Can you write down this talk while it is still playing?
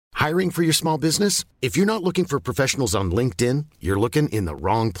Hiring for your small business? If you're not looking for professionals on LinkedIn, you're looking in the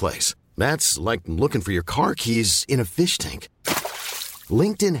wrong place. That's like looking for your car keys in a fish tank.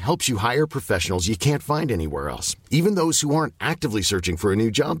 LinkedIn helps you hire professionals you can't find anywhere else, even those who aren't actively searching for a new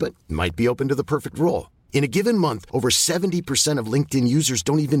job but might be open to the perfect role. In a given month, over 70% of LinkedIn users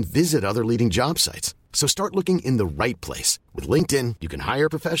don't even visit other leading job sites. So start looking in the right place. With LinkedIn, you can hire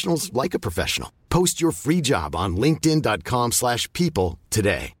professionals like a professional. Post your free job on linkedin.com/people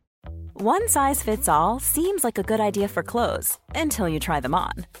today. One size fits all seems like a good idea for clothes until you try them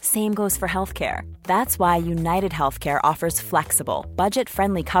on. Same goes for healthcare. That's why United Healthcare offers flexible,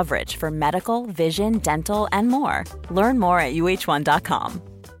 budget-friendly coverage for medical, vision, dental, and more. Learn more at uh1.com.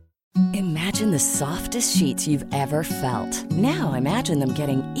 Imagine the softest sheets you've ever felt. Now imagine them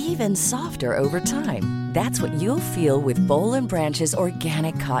getting even softer over time. That's what you'll feel with Boll & Branch's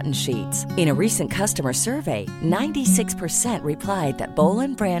organic cotton sheets. In a recent customer survey, 96% replied that Boll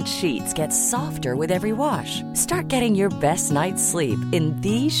 & Branch sheets get softer with every wash. Start getting your best night's sleep in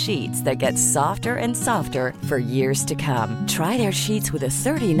these sheets that get softer and softer for years to come. Try their sheets with a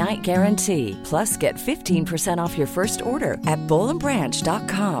 30-night guarantee. Plus, get 15% off your first order at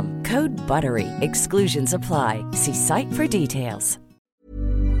bollandbranch.com. Code BUTTERY. Exclusions apply. See site for details.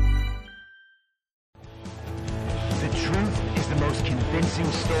 The truth is the most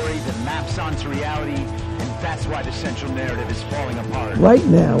convincing story that maps onto reality, and that's why the central narrative is falling apart. Right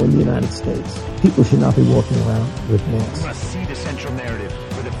now in the United States, people should not be walking around with masks. We must see the central narrative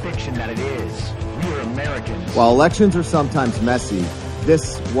for the fiction that it is. We are Americans. While elections are sometimes messy,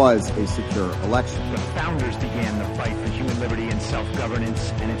 this was a secure election. The founders began the fight for human liberty and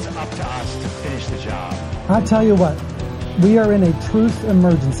self-governance, and it's up to us to finish the job. I tell you what, we are in a truth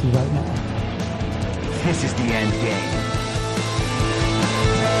emergency right now. This is the end game.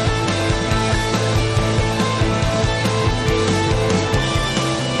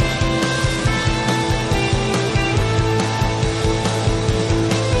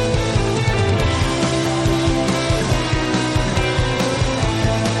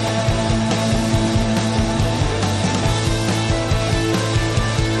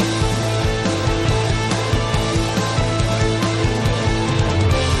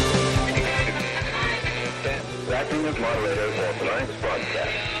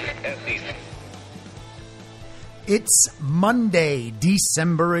 It's Monday,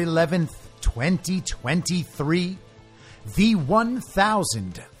 December 11th, 2023, the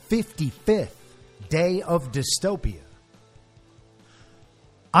 1055th day of dystopia.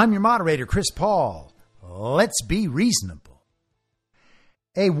 I'm your moderator, Chris Paul. Let's be reasonable.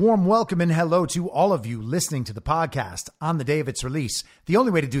 A warm welcome and hello to all of you listening to the podcast on the day of its release. The only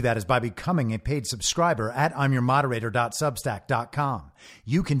way to do that is by becoming a paid subscriber at imyourmoderator.substack.com.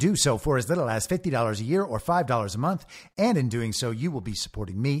 You can do so for as little as $50 a year or $5 a month, and in doing so, you will be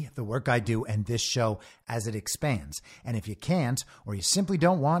supporting me, the work I do, and this show as it expands. And if you can't, or you simply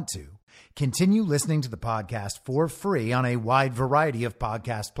don't want to, continue listening to the podcast for free on a wide variety of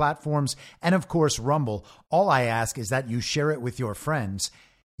podcast platforms and, of course, Rumble. All I ask is that you share it with your friends.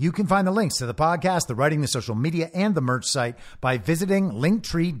 You can find the links to the podcast, the writing, the social media, and the merch site by visiting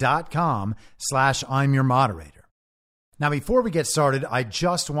linktree.com/I'mYourModerator. Now, before we get started, I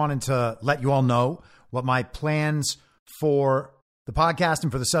just wanted to let you all know what my plans for the podcast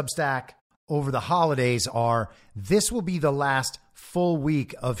and for the Substack over the holidays are. This will be the last full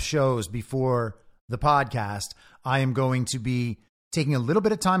week of shows before the podcast. I am going to be taking a little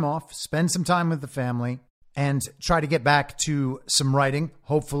bit of time off, spend some time with the family, and try to get back to some writing,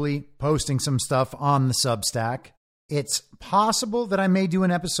 hopefully posting some stuff on the Substack. It's possible that I may do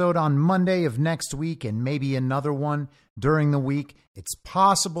an episode on Monday of next week and maybe another one during the week. It's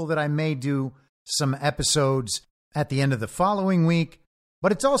possible that I may do some episodes at the end of the following week,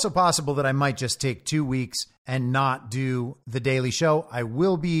 but it's also possible that I might just take 2 weeks and not do the daily show. I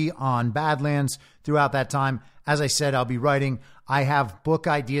will be on Badlands throughout that time. As I said, I'll be writing. I have book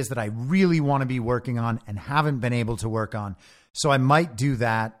ideas that I really want to be working on and haven't been able to work on. So I might do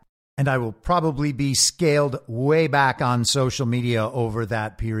that. And I will probably be scaled way back on social media over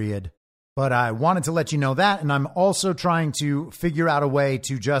that period. But I wanted to let you know that. And I'm also trying to figure out a way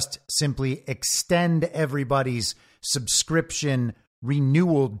to just simply extend everybody's subscription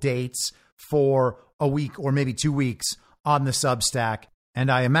renewal dates for a week or maybe 2 weeks on the Substack.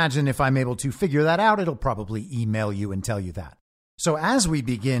 And I imagine if I'm able to figure that out, it'll probably email you and tell you that. So as we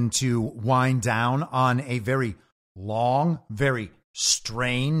begin to wind down on a very long, very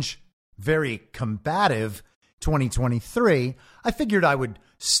strange, very combative 2023, I figured I would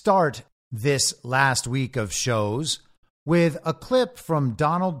start this last week of shows with a clip from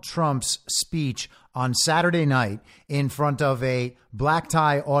Donald Trump's speech on Saturday night in front of a black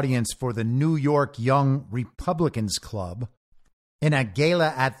tie audience for the New York Young Republicans Club in a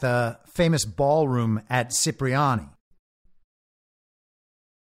gala at the famous ballroom at Cipriani.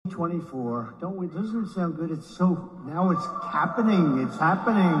 24. Doesn't it sound good? Now it's happening. It's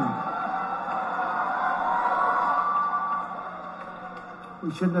happening.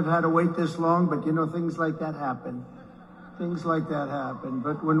 We shouldn't have had to wait this long, but things like that happen.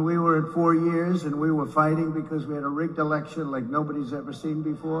 But when we were at 4 years and we were fighting because we had a rigged election like nobody's ever seen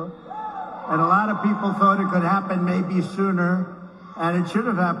before, and a lot of people thought it could happen maybe sooner, and it should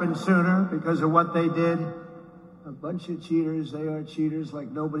have happened sooner because of what they did. A bunch of cheaters. They are cheaters like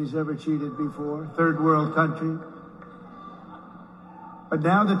nobody's ever cheated before. Third world country. But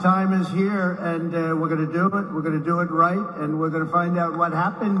now the time is here, and we're going to do it. We're going to do it right, and we're going to find out what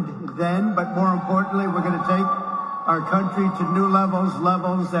happened then. But more importantly, we're going to take our country to new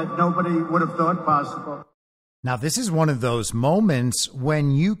levels that nobody would have thought possible. Now, this is one of those moments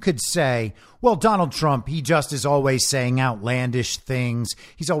when you could say, well, Donald Trump, he just is always saying outlandish things.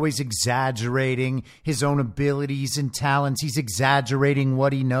 He's always exaggerating his own abilities and talents. He's exaggerating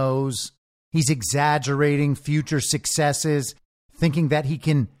what he knows. He's exaggerating future successes, thinking that he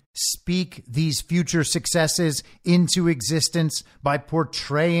can speak these future successes into existence by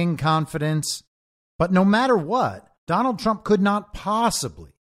portraying confidence. But no matter what, Donald Trump could not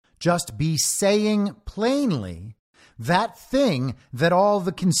possibly just be saying plainly that thing that all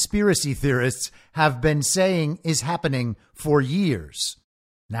the conspiracy theorists have been saying is happening for years.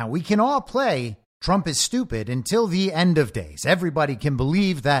 Now, we can all play Trump is stupid until the end of days. Everybody can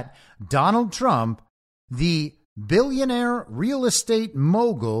believe that Donald Trump, the billionaire real estate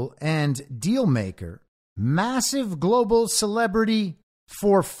mogul and deal maker, massive global celebrity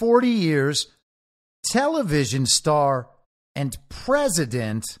for 40 years, television star and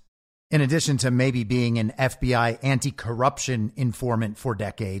president, in addition to maybe being an FBI anti-corruption informant for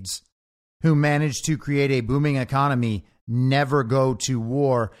decades, who managed to create a booming economy, never go to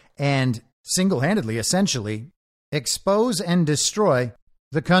war, and single-handedly, essentially, expose and destroy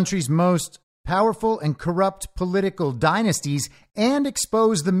the country's most powerful and corrupt political dynasties and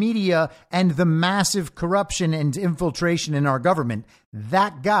expose the media and the massive corruption and infiltration in our government.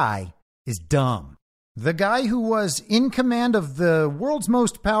 That guy is dumb. The guy who was in command of the world's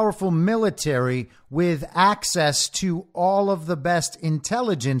most powerful military with access to all of the best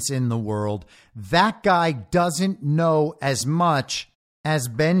intelligence in the world, that guy doesn't know as much as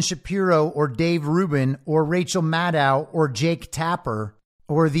Ben Shapiro or Dave Rubin or Rachel Maddow or Jake Tapper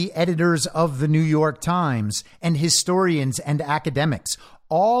or the editors of the New York Times and historians and academics.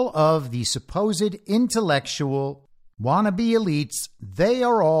 All of the supposed intellectual wannabe elites, they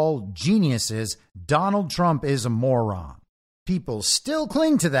are all geniuses. Donald Trump is a moron. People still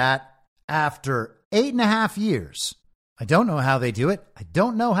cling to that after 8.5 years. I don't know how they do it. I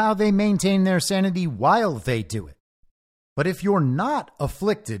don't know how they maintain their sanity while they do it. But if you're not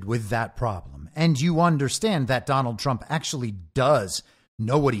afflicted with that problem and you understand that Donald Trump actually does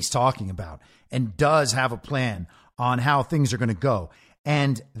know what he's talking about and does have a plan on how things are going to go,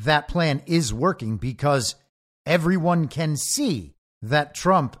 and that plan is working because everyone can see that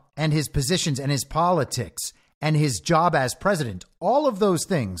Trump and his positions and his politics and his job as president, all of those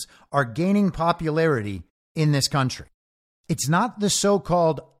things are gaining popularity in this country. It's not the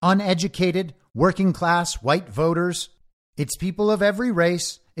so-called uneducated, working class white voters. It's people of every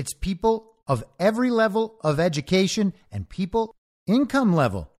race. It's people of every level of education and people income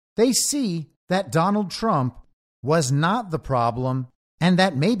level. They see that Donald Trump was not the problem and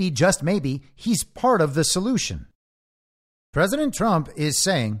that maybe, just maybe, he's part of the solution. President Trump is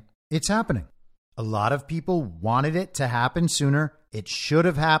saying it's happening. A lot of people wanted it to happen sooner. It should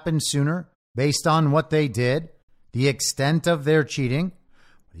have happened sooner based on what they did, the extent of their cheating.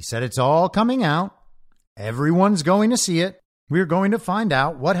 He said it's all coming out. Everyone's going to see it. We're going to find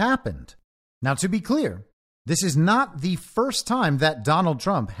out what happened. Now, to be clear, this is not the first time that Donald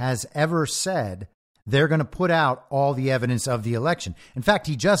Trump has ever said they're going to put out all the evidence of the election. In fact,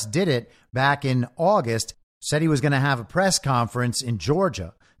 he just did it back in August, said he was going to have a press conference in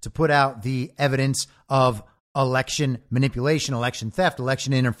Georgia to put out the evidence of election manipulation, election theft,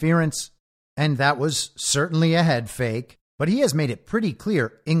 election interference. And that was certainly a head fake. But he has made it pretty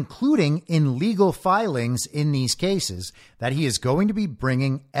clear, including in legal filings in these cases, that he is going to be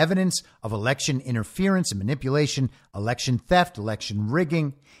bringing evidence of election interference and manipulation, election theft, election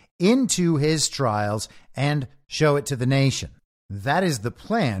rigging into his trials and show it to the nation. That is the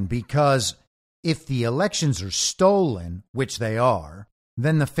plan, because if the elections are stolen, which they are,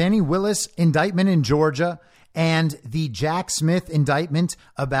 then the Fani Willis indictment in Georgia and the Jack Smith indictment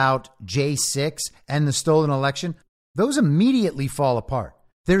about J6 and the stolen election, those immediately fall apart.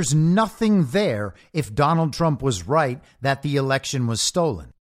 There's nothing there if Donald Trump was right that the election was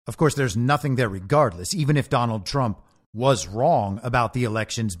stolen. Of course, there's nothing there regardless. Even if Donald Trump was wrong about the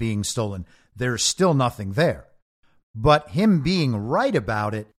elections being stolen, there's still nothing there. But him being right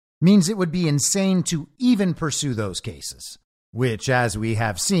about it means it would be insane to even pursue those cases, which, as we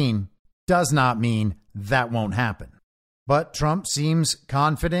have seen, does not mean that won't happen. But Trump seems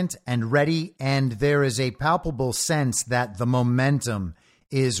confident and ready, and there is a palpable sense that the momentum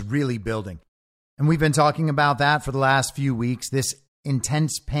is really building. And we've been talking about that for the last few weeks, this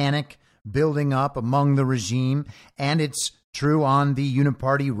intense panic building up among the regime, and it's true on the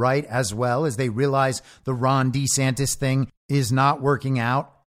uniparty right as well, as they realize the Ron DeSantis thing is not working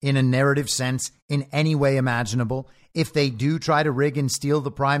out in a narrative sense in any way imaginable. If they do try to rig and steal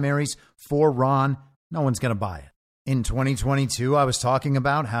the primaries for Ron, no one's going to buy it. In 2022, I was talking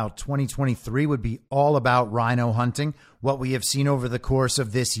about how 2023 would be all about rhino hunting. What we have seen over the course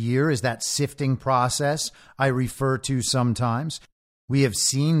of this year is that sifting process I refer to sometimes. We have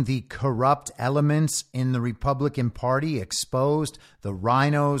seen the corrupt elements in the Republican Party exposed, the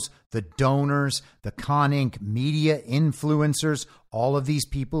rhinos, the donors, the Con Inc. media influencers, all of these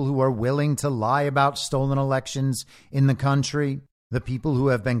people who are willing to lie about stolen elections in the country, the people who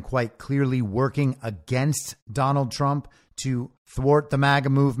have been quite clearly working against Donald Trump to thwart the MAGA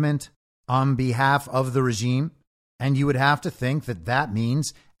movement on behalf of the regime. And you would have to think that that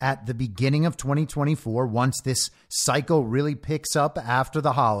means at the beginning of 2024, once this cycle really picks up after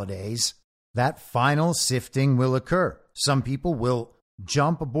the holidays, that final sifting will occur. Some people will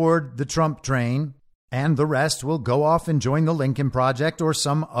jump aboard the Trump train, and the rest will go off and join the Lincoln Project or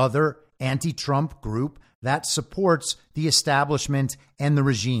some other anti-Trump group that supports the establishment and the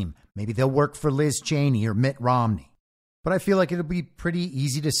regime. Maybe they'll work for Liz Cheney or Mitt Romney. But I feel like it'll be pretty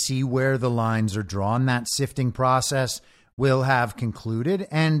easy to see where the lines are drawn. That sifting process will have concluded,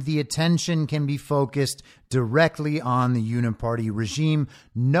 and the attention can be focused directly on the uniparty regime,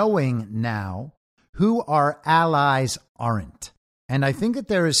 knowing now who our allies aren't. And I think that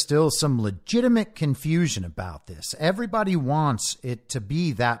there is still some legitimate confusion about this. Everybody wants it to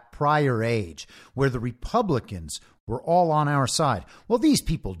be that prior age where the Republicans were all on our side. Well, these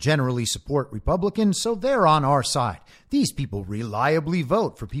people generally support Republicans, so they're on our side. These people reliably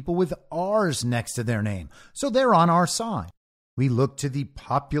vote for people with R's next to their name, so they're on our side. We look to the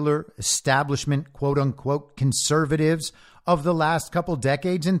popular establishment, quote unquote, conservatives of the last couple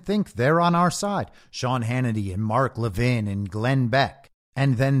decades and think they're on our side. Sean Hannity and Mark Levin and Glenn Beck.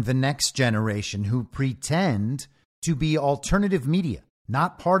 And then the next generation who pretend to be alternative media,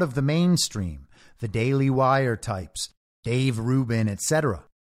 not part of the mainstream, the Daily Wire types, Dave Rubin, etc.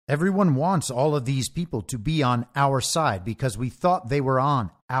 Everyone wants all of these people to be on our side because we thought they were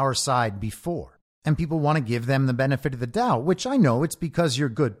on our side before. And people want to give them the benefit of the doubt, which I know it's because you're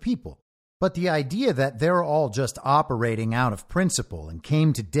good people. But the idea that they're all just operating out of principle and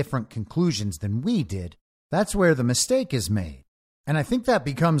came to different conclusions than we did, that's where the mistake is made. And I think that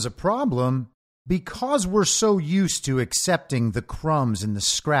becomes a problem because we're so used to accepting the crumbs and the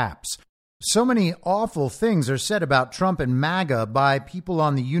scraps. So many awful things are said about Trump and MAGA by people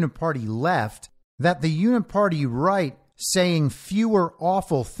on the uniparty left that the uniparty right saying fewer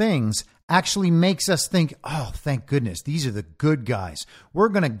awful things actually makes us think, oh, thank goodness, these are the good guys. We're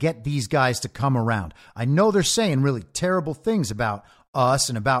going to get these guys to come around. I know they're saying really terrible things about us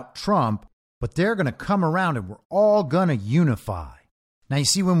and about Trump, but they're going to come around and we're all going to unify. Now, you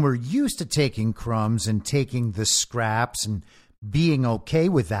see, when we're used to taking crumbs and taking the scraps and being okay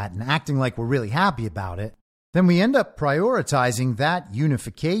with that and acting like we're really happy about it, then we end up prioritizing that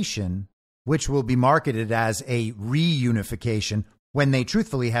unification, which will be marketed as a reunification, when they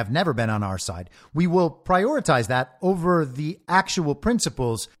truthfully have never been on our side. We will prioritize that over the actual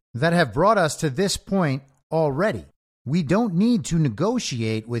principles that have brought us to this point already. We don't need to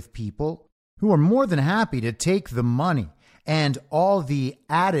negotiate with people who are more than happy to take the money and all the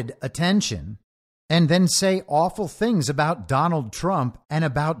added attention and then say awful things about Donald Trump and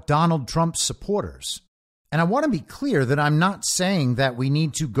about Donald Trump's supporters. And I want to be clear that I'm not saying that we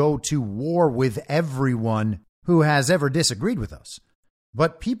need to go to war with everyone who has ever disagreed with us.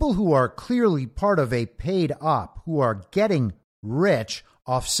 But people who are clearly part of a paid op, who are getting rich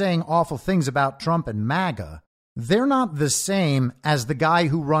off saying awful things about Trump and MAGA, they're not the same as the guy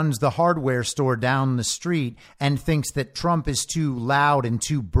who runs the hardware store down the street and thinks that Trump is too loud and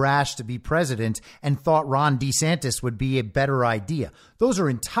too brash to be president and thought Ron DeSantis would be a better idea. Those are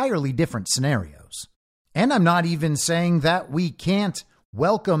entirely different scenarios. And I'm not even saying that we can't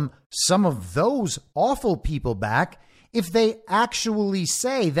welcome some of those awful people back if they actually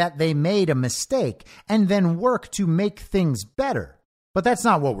say that they made a mistake and then work to make things better. But that's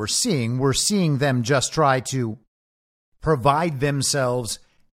not what we're seeing. We're seeing them just try to provide themselves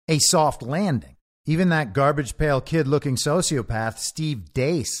a soft landing. Even that garbage pail kid looking sociopath, Steve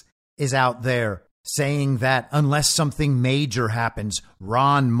Deace, is out there saying that unless something major happens,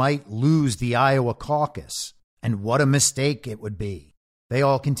 Ron might lose the Iowa caucus. And what a mistake it would be. They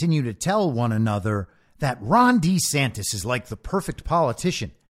all continue to tell one another that Ron DeSantis is like the perfect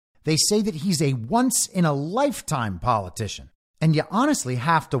politician. They say that he's a once-in-a-lifetime politician. And you honestly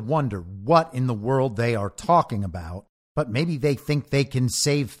have to wonder what in the world they are talking about. But maybe they think they can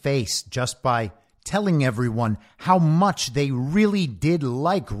save face just by telling everyone how much they really did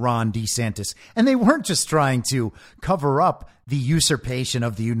like Ron DeSantis. And they weren't just trying to cover up the usurpation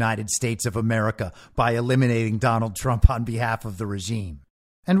of the United States of America by eliminating Donald Trump on behalf of the regime.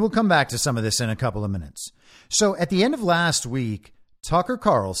 And we'll come back to some of this in a couple of minutes. So at the end of last week, Tucker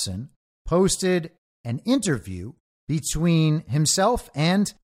Carlson posted an interview between himself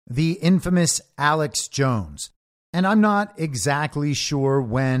and the infamous Alex Jones. And I'm not exactly sure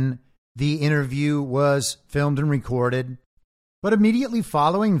when the interview was filmed and recorded, but immediately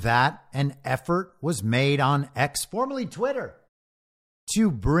following that, an effort was made on X, formerly Twitter,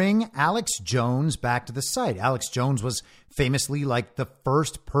 to bring Alex Jones back to the site. Alex Jones was famously like the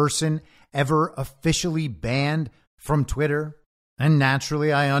first person ever officially banned from Twitter. And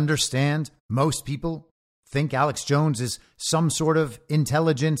naturally, I understand most people think Alex Jones is some sort of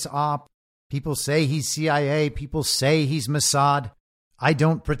intelligence op. People say he's CIA. People say he's Mossad. I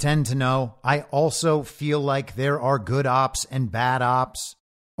don't pretend to know. I also feel like there are good ops and bad ops.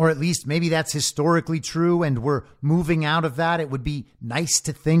 Or at least maybe that's historically true and we're moving out of that. It would be nice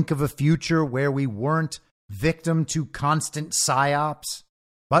to think of a future where we weren't victim to constant psyops.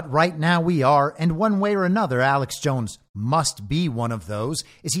 But right now we are, and one way or another, Alex Jones must be one of those.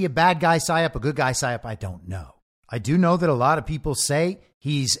 Is he a bad guy psyop, a good guy psyop? I don't know. I do know that a lot of people say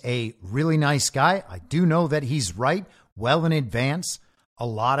he's a really nice guy. I do know that he's right well in advance. A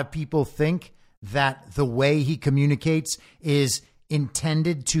lot of people think that the way he communicates is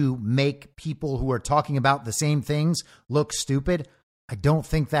intended to make people who are talking about the same things look stupid. I don't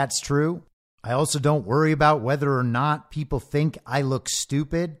think that's true. I also don't worry about whether or not people think I look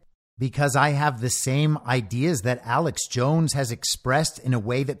stupid because I have the same ideas that Alex Jones has expressed in a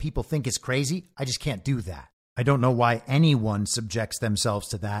way that people think is crazy. I just can't do that. I don't know why anyone subjects themselves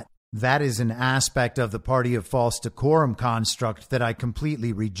to that. That is an aspect of the party of false decorum construct that I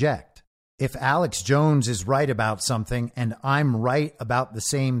completely reject. If Alex Jones is right about something and I'm right about the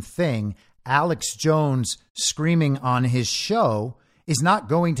same thing, Alex Jones screaming on his show is not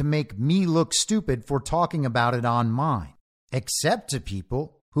going to make me look stupid for talking about it on mine, except to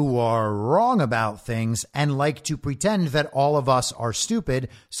people who are wrong about things and like to pretend that all of us are stupid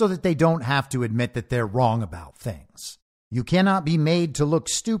so that they don't have to admit that they're wrong about things. You cannot be made to look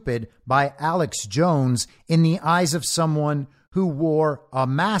stupid by Alex Jones in the eyes of someone who wore a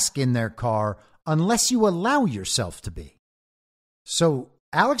mask in their car unless you allow yourself to be. So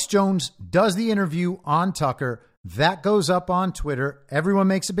Alex Jones does the interview on Tucker. That goes up on Twitter. Everyone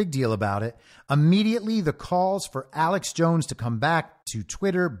makes a big deal about it. Immediately, the calls for Alex Jones to come back to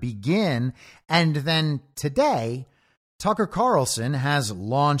Twitter begin. And then today, Tucker Carlson has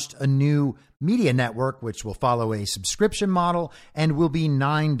launched a new media network, which will follow a subscription model and will be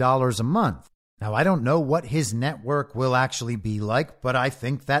 $9 a month. Now, I don't know what his network will actually be like, but I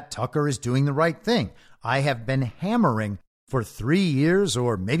think that Tucker is doing the right thing. I have been hammering for 3 years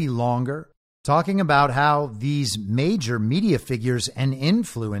or maybe longer, talking about how these major media figures and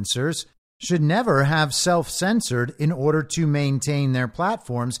influencers should never have self-censored in order to maintain their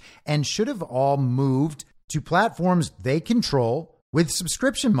platforms and should have all moved to platforms they control with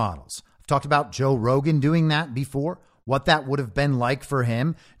subscription models. I've talked about Joe Rogan doing that before, what that would have been like for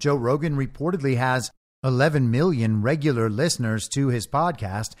him. Joe Rogan reportedly has 11 million regular listeners to his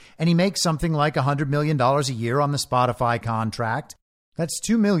podcast, and he makes something like $100 million a year on the Spotify contract. That's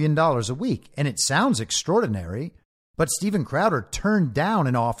 $2 million a week, and it sounds extraordinary, but Steven Crowder turned down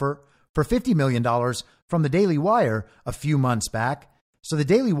an offer for $50 million from the Daily Wire a few months back. So the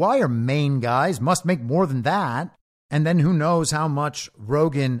Daily Wire main guys must make more than that, and then who knows how much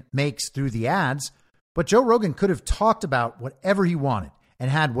Rogan makes through the ads. But Joe Rogan could have talked about whatever he wanted and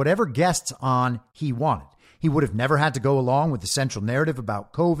had whatever guests on he wanted. He would have never had to go along with the central narrative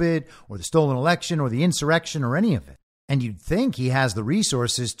about COVID or the stolen election or the insurrection or any of it. And you'd think he has the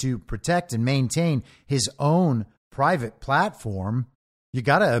resources to protect and maintain his own private platform. You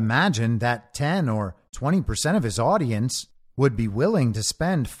got to imagine that 10 or 20% of his audience would be willing to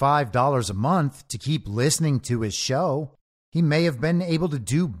spend $5 a month to keep listening to his show, he may have been able to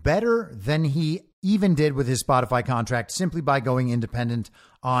do better than he even did with his Spotify contract simply by going independent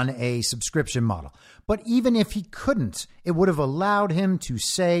on a subscription model. But even if he couldn't, it would have allowed him to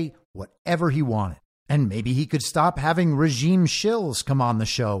say whatever he wanted. And maybe he could stop having regime shills come on the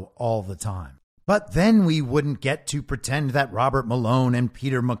show all the time. But then we wouldn't get to pretend that Robert Malone and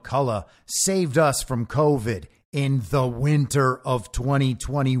Peter McCullough saved us from COVID in the winter of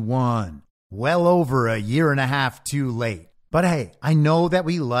 2021. Well over a year and a half too late. But hey, I know that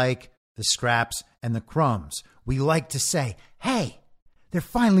we like the scraps and the crumbs. We like to say, hey, they're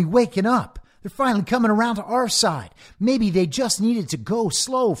finally waking up. They're finally coming around to our side. Maybe they just needed to go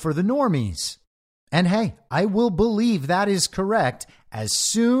slow for the normies. And hey, I will believe that is correct as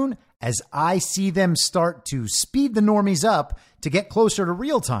soon as I see them start to speed the normies up to get closer to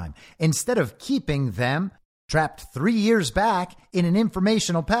real time, instead of keeping them trapped 3 years back in an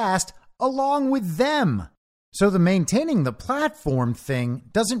informational past along with them. So the maintaining the platform thing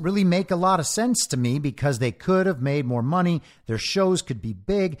doesn't really make a lot of sense to me, because they could have made more money. Their shows could be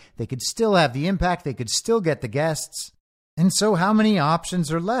big. They could still have the impact. They could still get the guests. And so how many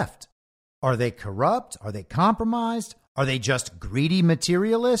options are left? Are they corrupt? Are they compromised? Are they just greedy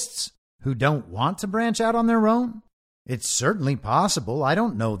materialists who don't want to branch out on their own? It's certainly possible. I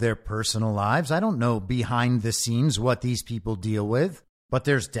don't know their personal lives. I don't know behind the scenes what these people deal with. But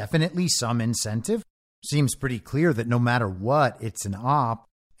there's definitely some incentive. Seems pretty clear that no matter what, it's an op.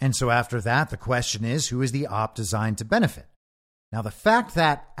 And so after that, the question is, who is the op designed to benefit? Now, the fact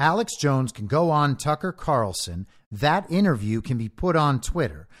that Alex Jones can go on Tucker Carlson, that interview can be put on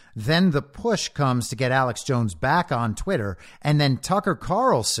Twitter, then the push comes to get Alex Jones back on Twitter, and then Tucker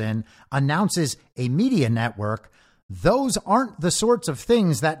Carlson announces a media network, those aren't the sorts of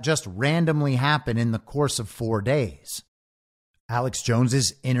things that just randomly happen in the course of 4 days. Alex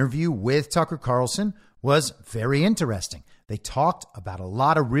Jones's interview with Tucker Carlson was very interesting. They talked about a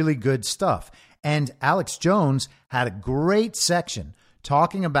lot of really good stuff. And Alex Jones had a great section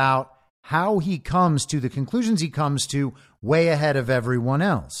talking about how he comes to the conclusions he comes to way ahead of everyone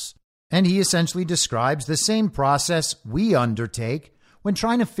else. And he essentially describes the same process we undertake when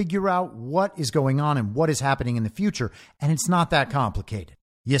trying to figure out what is going on and what is happening in the future. And it's not that complicated.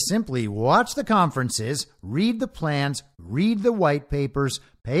 You simply watch the conferences, read the plans, read the white papers,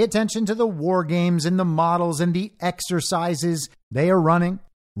 pay attention to the war games and the models and the exercises they are running.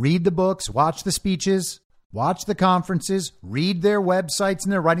 Read the books, watch the speeches, watch the conferences, read their websites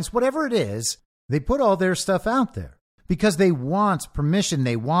and their writings, whatever it is. They put all their stuff out there because they want permission.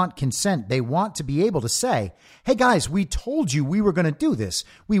 They want consent. They want to be able to say, hey guys, we told you we were going to do this.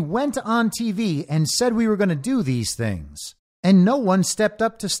 We went on TV and said we were going to do these things, and no one stepped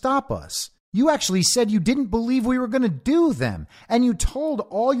up to stop us. You actually said you didn't believe we were going to do them, and you told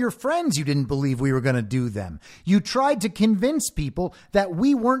all your friends you didn't believe we were going to do them. You tried to convince people that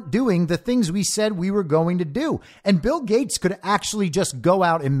we weren't doing the things we said we were going to do. And Bill Gates could actually just go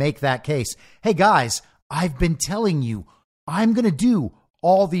out and make that case. Hey guys, I've been telling you, I'm going to do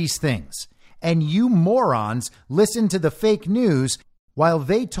all these things. And you morons listen to the fake news while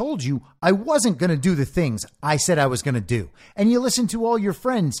they told you I wasn't going to do the things I said I was going to do. And you listen to all your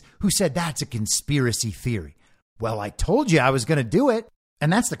friends who said that's a conspiracy theory. Well, I told you I was going to do it.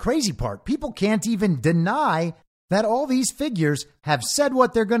 And that's the crazy part. People can't even deny that all these figures have said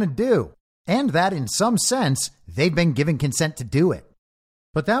what they're going to do, and that in some sense, they've been given consent to do it.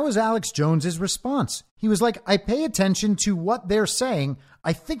 But that was Alex Jones's response. He was like, I pay attention to what they're saying.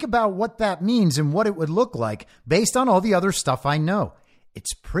 I think about what that means and what it would look like based on all the other stuff I know.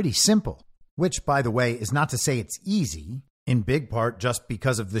 It's pretty simple, which, by the way, is not to say it's easy, in big part just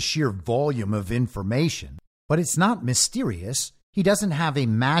because of the sheer volume of information. But it's not mysterious. He doesn't have a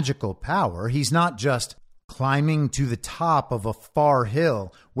magical power. He's not just climbing to the top of a far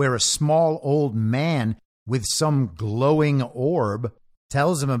hill where a small old man with some glowing orb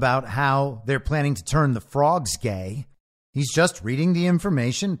tells him about how they're planning to turn the frogs gay. He's just reading the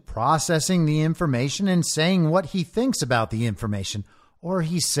information, processing the information, and saying what he thinks about the information. Or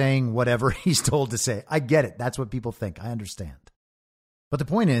he's saying whatever he's told to say. I get it. That's what people think. I understand. But the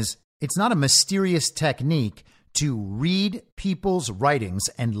point is, it's not a mysterious technique to read people's writings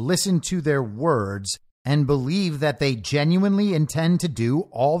and listen to their words and believe that they genuinely intend to do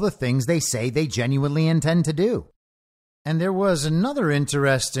all the things they say they genuinely intend to do. And there was another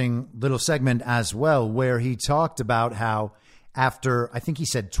interesting little segment as well where he talked about how after, I think he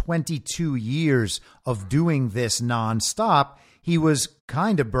said 22 years of doing this nonstop, he was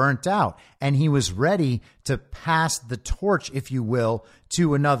kind of burnt out and he was ready to pass the torch, if you will,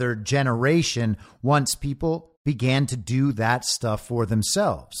 to another generation once people began to do that stuff for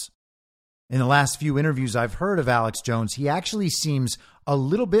themselves. In the last few interviews I've heard of Alex Jones, he actually seems a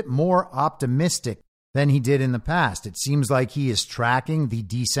little bit more optimistic than he did in the past. It seems like he is tracking the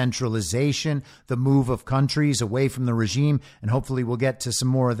decentralization, the move of countries away from the regime, and hopefully we'll get to some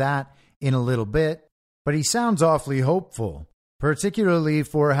more of that in a little bit. But he sounds awfully hopeful, particularly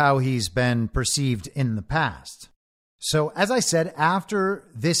for how he's been perceived in the past. So, as I said, after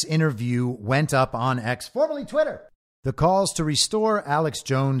this interview went up on X, formerly Twitter, the calls to restore Alex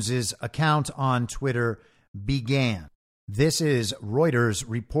Jones's account on Twitter began. This is Reuters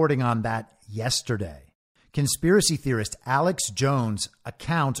reporting on that yesterday. Conspiracy theorist Alex Jones'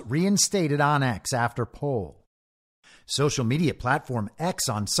 account reinstated on X after poll. Social media platform X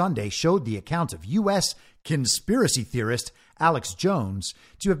on Sunday showed the account of U.S. conspiracy theorist Alex Jones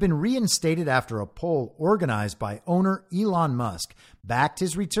to have been reinstated after a poll organized by owner Elon Musk backed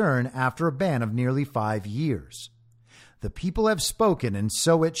his return after a ban of nearly 5 years. The people have spoken, and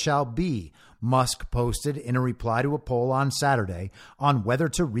so it shall be, Musk posted in a reply to a poll on Saturday on whether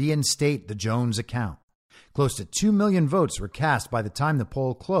to reinstate the Jones account. Close to 2 million votes were cast by the time the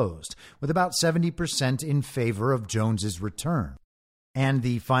poll closed, with about 70% in favor of Jones's return. And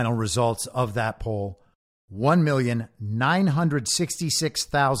the final results of that poll,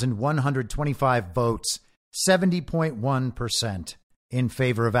 1,966,125 votes, 70.1% in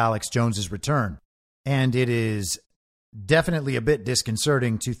favor of Alex Jones's return. And it is definitely a bit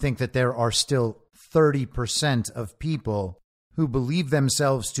disconcerting to think that there are still 30% of people who believe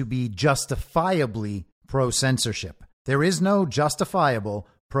themselves to be justifiably pro-censorship. There is no justifiable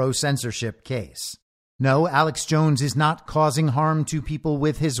pro-censorship case. No, Alex Jones is not causing harm to people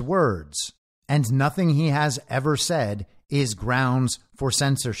with his words, and nothing he has ever said is grounds for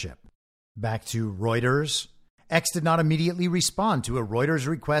censorship. Back to Reuters. X did not immediately respond to a Reuters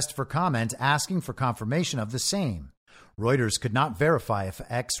request for comment asking for confirmation of the same. Reuters could not verify if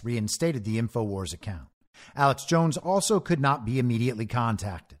X reinstated the InfoWars account. Alex Jones also could not be immediately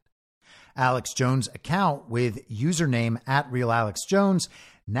contacted. Alex Jones' account with username @RealAlexJones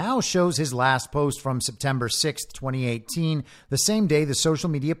now shows his last post from September 6, 2018, the same day the social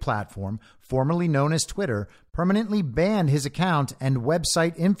media platform, formerly known as Twitter, permanently banned his account and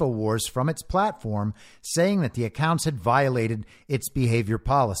website InfoWars from its platform, saying that the accounts had violated its behavior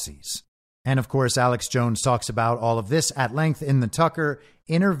policies. And of course, Alex Jones talks about all of this at length in the Tucker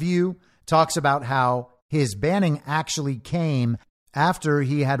interview, talks about how his banning actually came after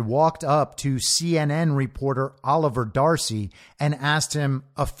he had walked up to CNN reporter Oliver Darcy and asked him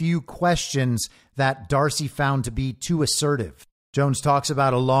a few questions that Darcy found to be too assertive. Jones talks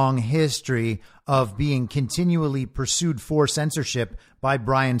about a long history of being continually pursued for censorship by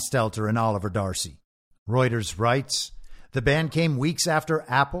Brian Stelter and Oliver Darcy. Reuters writes, the ban came weeks after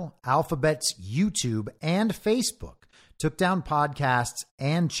Apple, Alphabet's YouTube, and Facebook took down podcasts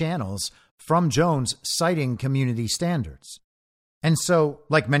and channels from Jones, citing community standards. And so,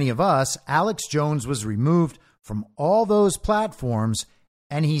 like many of us, Alex Jones was removed from all those platforms,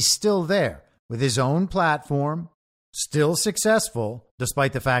 and he's still there with his own platform, still successful,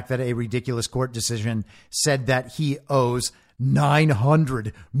 despite the fact that a ridiculous court decision said that he owes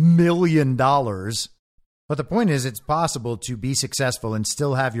 $900 million. But the point is, it's possible to be successful and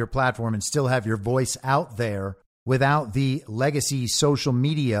still have your platform and still have your voice out there without the legacy social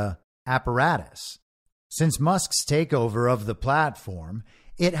media apparatus. Since Musk's takeover of the platform,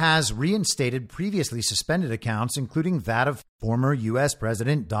 it has reinstated previously suspended accounts, including that of former U.S.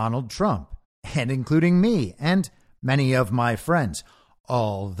 President Donald Trump, and including me and many of my friends,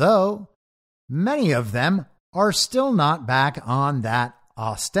 although many of them are still not back on that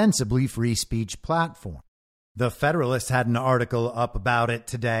ostensibly free speech platform. The Federalist had an article up about it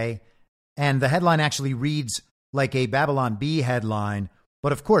today, and the headline actually reads like a Babylon Bee headline,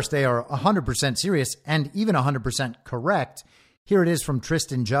 but of course they are 100% serious and even 100% correct. Here it is from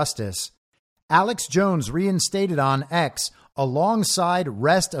Tristan Justice. Alex Jones reinstated on X alongside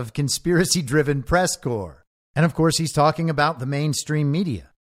rest of conspiracy-driven press corps. And of course he's talking about the mainstream media.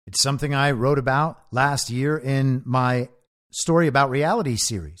 It's something I wrote about last year in my story about reality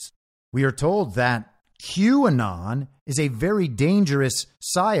series. We are told that QAnon is a very dangerous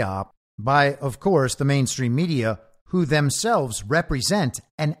psyop by, of course, the mainstream media, who themselves represent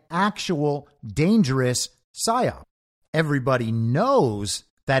an actual dangerous psyop. Everybody knows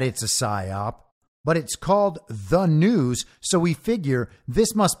that it's a psyop, but it's called the news, so we figure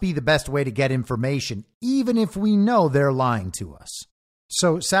this must be the best way to get information, even if we know they're lying to us.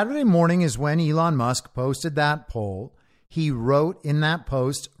 So Saturday morning is when Elon Musk posted that poll. He wrote in that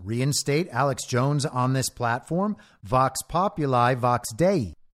post, reinstate Alex Jones on this platform, Vox Populi, Vox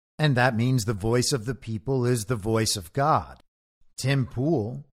Dei. And that means the voice of the people is the voice of God. Tim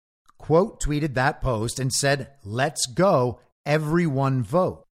Pool, quote, tweeted that post and said, "Let's go, everyone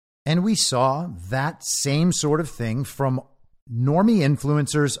vote." And we saw that same sort of thing from normie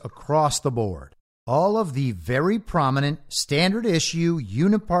influencers across the board. All of the very prominent standard issue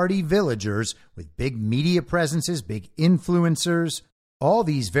uniparty villagers with big media presences, big influencers, all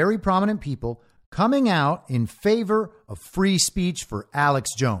these very prominent people coming out in favor of free speech for Alex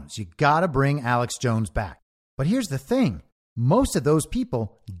Jones. You got to bring Alex Jones back. But here's the thing. Most of those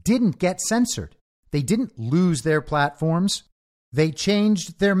people didn't get censored. They didn't lose their platforms. They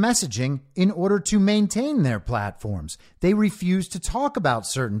changed their messaging in order to maintain their platforms. They refused to talk about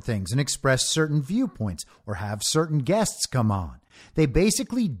certain things and express certain viewpoints or have certain guests come on. They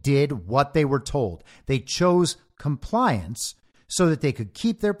basically did what they were told. They chose compliance so that they could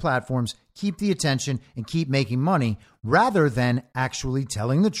keep their platforms, keep the attention, and keep making money rather than actually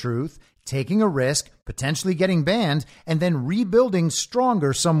telling the truth, taking a risk, potentially getting banned, and then rebuilding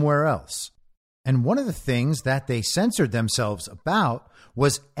stronger somewhere else. And one of the things that they censored themselves about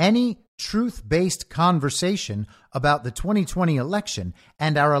was any truth-based conversation about the 2020 election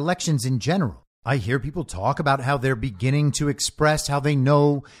and our elections in general. I hear people talk about how they're beginning to express how they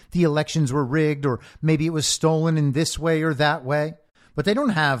know the elections were rigged or maybe it was stolen in this way or that way, but they don't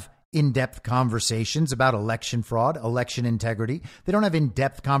have in-depth conversations about election fraud, election integrity. They don't have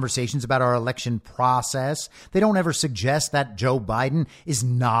in-depth conversations about our election process. They don't ever suggest that Joe Biden is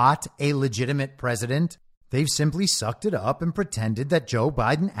not a legitimate president. They've simply sucked it up and pretended that Joe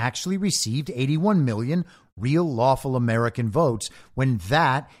Biden actually received 81 million real lawful American votes when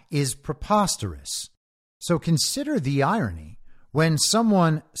that is preposterous. So consider the irony. When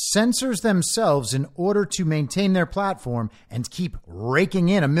someone censors themselves in order to maintain their platform and keep raking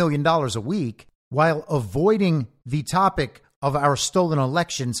in $1 million a week while avoiding the topic of our stolen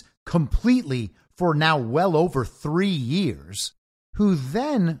elections completely for now well over 3 years, who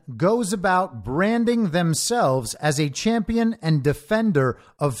then goes about branding themselves as a champion and defender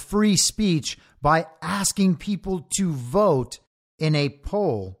of free speech by asking people to vote in a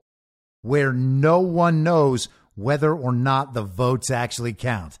poll where no one knows whether or not the votes actually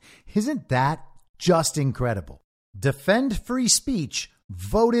count. Isn't that just incredible? Defend free speech,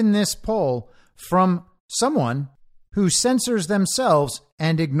 vote in this poll from someone who censors themselves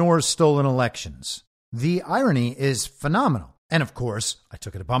and ignores stolen elections. The irony is phenomenal. And of course, I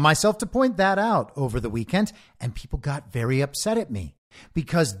took it upon myself to point that out over the weekend, and people got very upset at me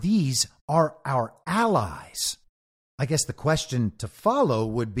because these are our allies. I guess the question to follow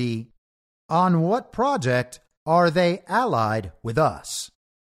would be, on what project are they allied with us?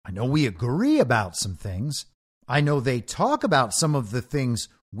 I know we agree about some things. I know they talk about some of the things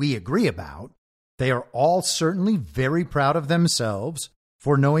we agree about. They are all certainly very proud of themselves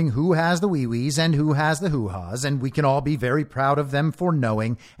for knowing who has the wee-wees and who has the hoo-has, and we can all be very proud of them for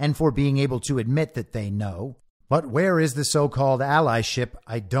knowing and for being able to admit that they know. But where is the so-called allyship?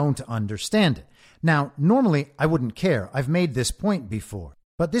 I don't understand it. Now, normally I wouldn't care. I've made this point before.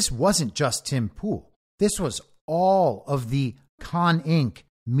 But this wasn't just Tim Pool. This was all of the Con Inc.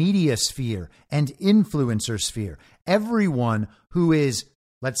 media sphere and influencer sphere. Everyone who is,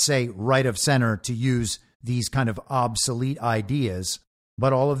 let's say, right of center to use these kind of obsolete ideas,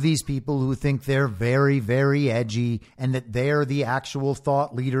 but all of these people who think they're very, very edgy and that they're the actual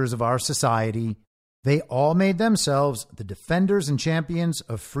thought leaders of our society, they all made themselves the defenders and champions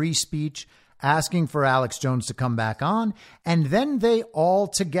of free speech, asking for Alex Jones to come back on, and then they all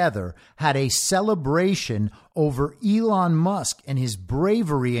together had a celebration over Elon Musk and his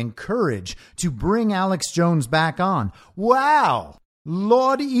bravery and courage to bring Alex Jones back on. Wow!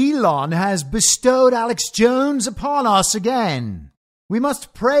 Lord Elon has bestowed Alex Jones upon us again. We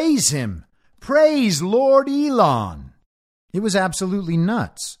must praise him. Praise Lord Elon. It was absolutely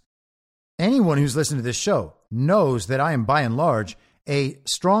nuts. Anyone who's listened to this show knows that I am, by and large, a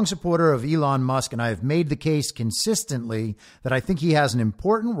strong supporter of Elon Musk, and I have made the case consistently that I think he has an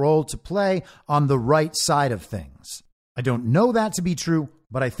important role to play on the right side of things. I don't know that to be true,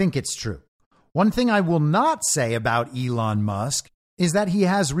 but I think it's true. One thing I will not say about Elon Musk is that he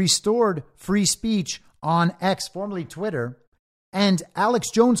has restored free speech on X, formerly Twitter, and Alex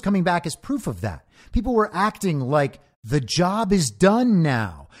Jones coming back is proof of that. People were acting like the job is done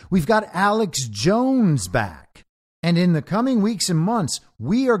now. We've got Alex Jones back. And in the coming weeks and months,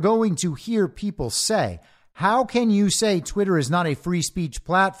 we are going to hear people say, how can you say Twitter is not a free speech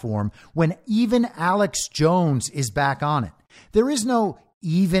platform when even Alex Jones is back on it? There is no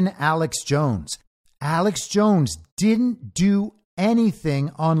even Alex Jones. Alex Jones didn't do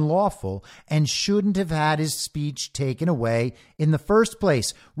anything unlawful and shouldn't have had his speech taken away in the first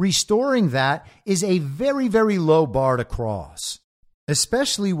place. Restoring that is a very, very low bar to cross,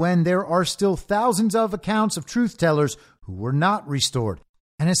 especially when there are still thousands of accounts of truth tellers who were not restored,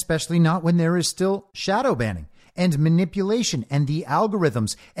 and especially not when there is still shadow banning and manipulation and the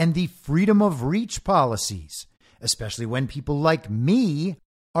algorithms and the freedom of reach policies, especially when people like me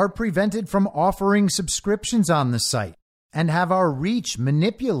are prevented from offering subscriptions on the site and have our reach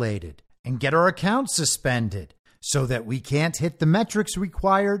manipulated and get our accounts suspended so that we can't hit the metrics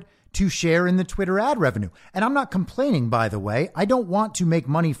required to share in the Twitter ad revenue. And I'm not complaining, by the way. I don't want to make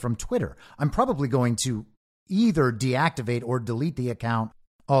money from Twitter. I'm probably going to either deactivate or delete the account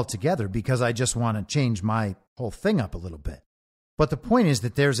altogether because I just want to change my whole thing up a little bit. But the point is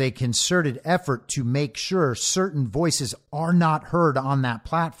that there's a concerted effort to make sure certain voices are not heard on that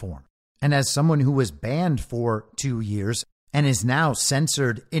platform. And as someone who was banned for 2 years and is now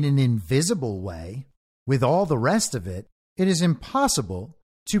censored in an invisible way, with all the rest of it, it is impossible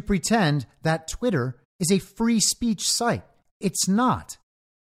to pretend that Twitter is a free speech site. It's not.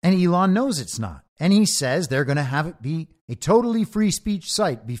 And Elon knows it's not. And he says they're going to have it be a totally free speech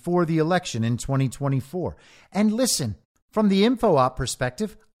site before the election in 2024. And listen, from the info op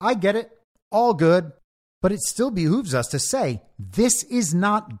perspective, I get it. All good. But it still behooves us to say this is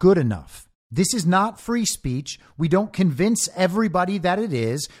not good enough. This is not free speech. We don't convince everybody that it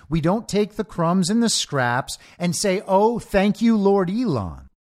is. We don't take the crumbs and the scraps and say, oh, thank you, Lord Elon.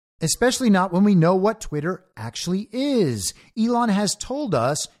 Especially not when we know what Twitter actually is. Elon has told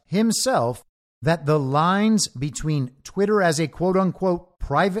us himself that the lines between Twitter as a quote-unquote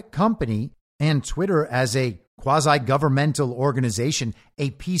private company and Twitter as a quasi-governmental organization,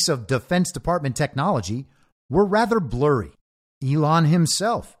 a piece of Defense Department technology, were rather blurry. Elon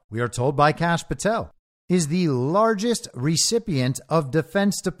himself, we are told by Kash Patel, is the largest recipient of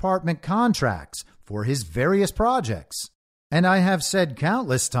Defense Department contracts for his various projects. And I have said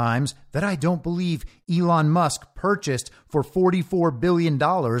countless times that I don't believe Elon Musk purchased for $44 billion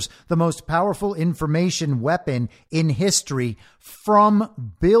the most powerful information weapon in history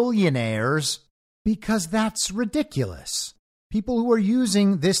from billionaires, because that's ridiculous. People who are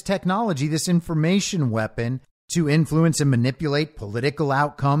using this technology, this information weapon, to influence and manipulate political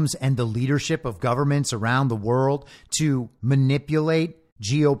outcomes and the leadership of governments around the world, to manipulate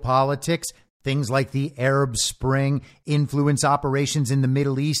geopolitics, things like the Arab Spring, influence operations in the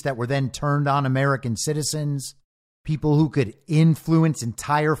Middle East that were then turned on American citizens, people who could influence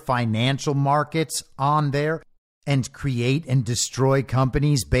entire financial markets on there and create and destroy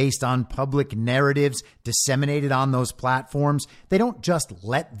companies based on public narratives disseminated on those platforms. They don't just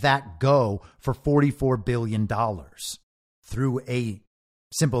let that go for $44 billion through a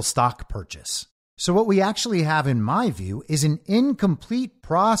simple stock purchase. So what we actually have, in my view, is an incomplete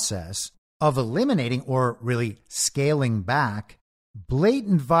process of eliminating, or really scaling back,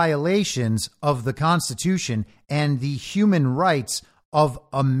 blatant violations of the Constitution and the human rights of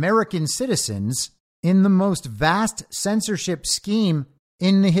American citizens in the most vast censorship scheme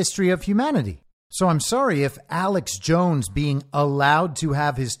in the history of humanity. So I'm sorry if Alex Jones being allowed to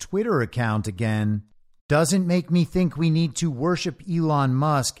have his Twitter account again doesn't make me think we need to worship Elon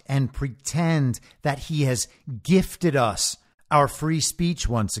Musk and pretend that he has gifted us our free speech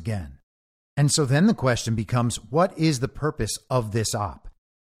once again. And so then the question becomes, what is the purpose of this op?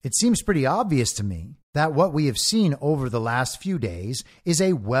 It seems pretty obvious to me that what we have seen over the last few days is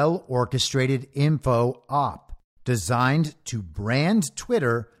a well-orchestrated info op designed to brand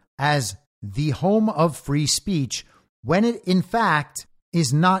Twitter as the home of free speech when it, in fact,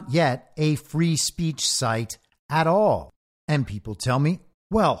 is not yet a free speech site at all. And people tell me,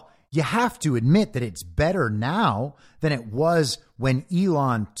 well, you have to admit that it's better now than it was when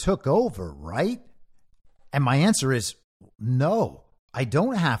Elon took over, right? And my answer is no, I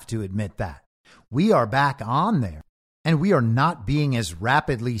don't have to admit that. We are back on there, and we are not being as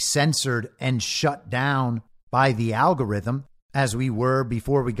rapidly censored and shut down by the algorithm as we were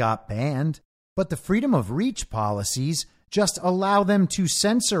before we got banned. But the freedom of reach policies just allow them to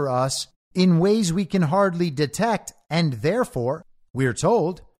censor us in ways we can hardly detect, and therefore, we're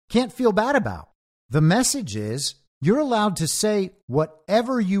told, can't feel bad about. The message is you're allowed to say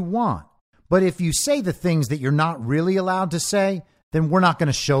whatever you want, but if you say the things that you're not really allowed to say, then we're not going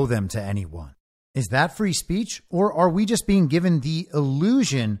to show them to anyone. Is that free speech, or are we just being given the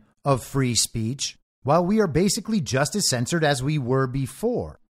illusion of free speech while we are basically just as censored as we were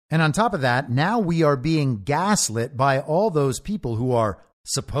before? And on top of that, now we are being gaslit by all those people who are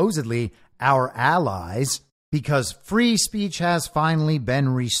supposedly our allies because free speech has finally been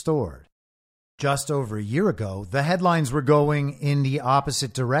restored. Just over a year ago, the headlines were going in the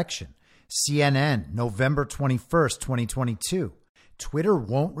opposite direction. CNN, November 21st, 2022. Twitter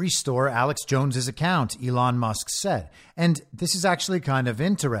won't restore Alex Jones's account, Elon Musk said. And this is actually kind of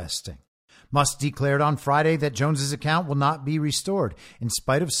interesting. Musk declared on Friday that Jones's account will not be restored in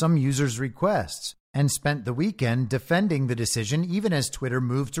spite of some users' requests, and spent the weekend defending the decision even as Twitter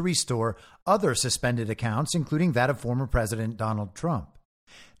moved to restore other suspended accounts, including that of former President Donald Trump.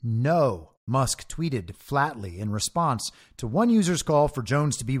 No, Musk tweeted flatly in response to one user's call for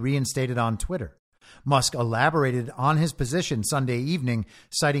Jones to be reinstated on Twitter. Musk elaborated on his position Sunday evening,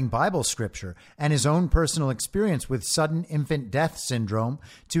 citing Bible scripture and his own personal experience with sudden infant death syndrome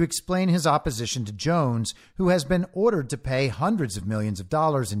to explain his opposition to Jones, who has been ordered to pay hundreds of millions of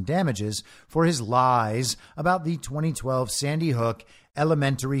dollars in damages for his lies about the 2012 Sandy Hook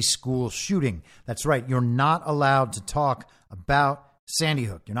elementary school shooting. That's right. You're not allowed to talk about Sandy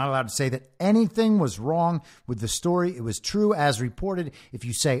Hook. You're not allowed to say that anything was wrong with the story. It was true as reported. If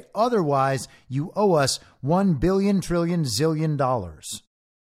you say otherwise, you owe us $1 billion trillion zillion dollars.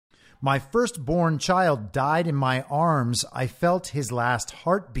 My firstborn child died in my arms. I felt his last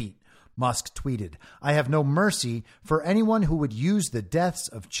heartbeat, Musk tweeted. I have no mercy for anyone who would use the deaths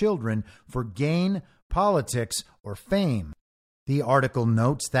of children for gain, politics, or fame. The article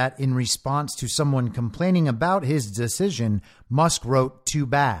notes that in response to someone complaining about his decision, Musk wrote, "Too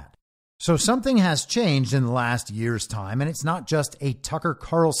bad." So something has changed in the last year's time, and it's not just a Tucker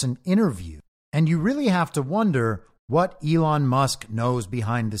Carlson interview. And you really have to wonder what Elon Musk knows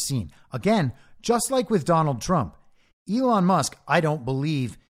behind the scene. Again, just like with Donald Trump, Elon Musk, I don't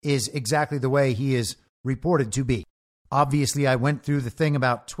believe, is exactly the way he is reported to be. Obviously, I went through the thing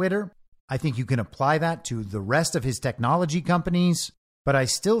about Twitter. I think you can apply that to the rest of his technology companies, but I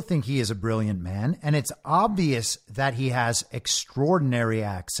still think he is a brilliant man, and it's obvious that he has extraordinary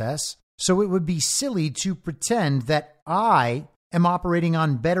access. So it would be silly to pretend that I am operating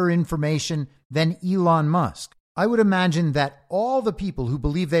on better information than Elon Musk. I would imagine that all the people who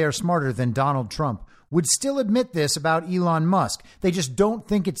believe they are smarter than Donald Trump would still admit this about Elon Musk. They just don't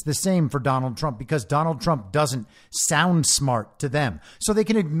think it's the same for Donald Trump because Donald Trump doesn't sound smart to them. So they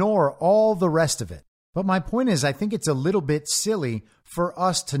can ignore all the rest of it. But my point is, I think it's a little bit silly for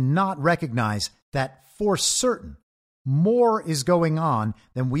us to not recognize that for certain more is going on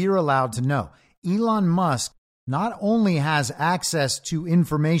than we are allowed to know. Elon Musk not only has access to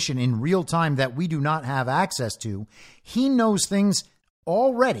information in real time that we do not have access to, he knows things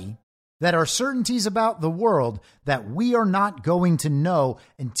already that are certainties about the world that we are not going to know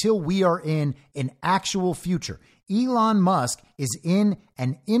until we are in an actual future. Elon Musk is in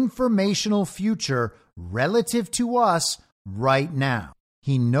an informational future relative to us right now.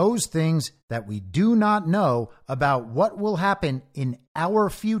 He knows things that we do not know about what will happen in our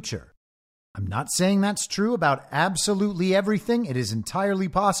future. I'm not saying that's true about absolutely everything. It is entirely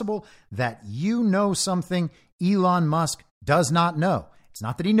possible that you know something Elon Musk does not know. It's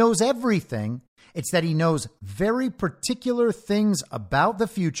not that he knows everything. It's that he knows very particular things about the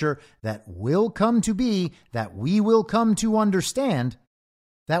future that will come to be, that we will come to understand,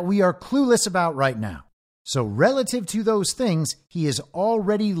 that we are clueless about right now. So relative to those things, he is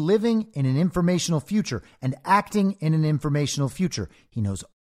already living in an informational future and acting in an informational future. He knows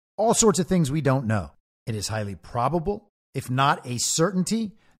all sorts of things we don't know. It is highly probable, if not a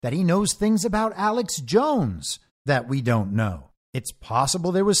certainty, that he knows things about Alex Jones that we don't know. It's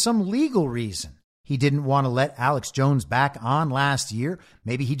possible there was some legal reason he didn't want to let Alex Jones back on last year.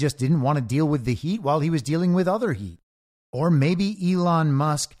 Maybe he just didn't want to deal with the heat while he was dealing with other heat. Or maybe Elon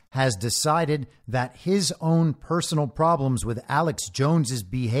Musk has decided that his own personal problems with Alex Jones's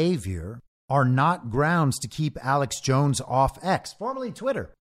behavior are not grounds to keep Alex Jones off X, formerly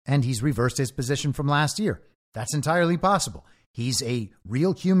Twitter, and he's reversed his position from last year. That's entirely possible. He's a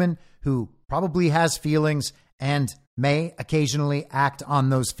real human who probably has feelings and may occasionally act on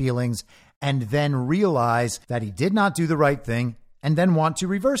those feelings and then realize that he did not do the right thing and then want to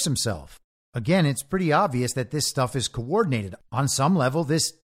reverse himself. Again, it's pretty obvious that this stuff is coordinated. On some level,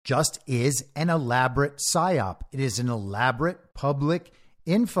 this just is an elaborate psyop. It is an elaborate public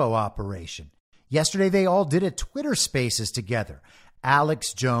info operation. Yesterday, they all did a Twitter Spaces together.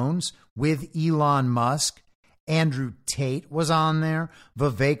 Alex Jones with Elon Musk. Andrew Tate was on there.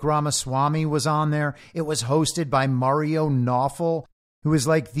 Vivek Ramaswamy was on there. It was hosted by Mario Nawfal, who is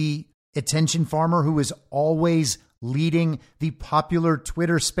like the attention farmer who is always leading the popular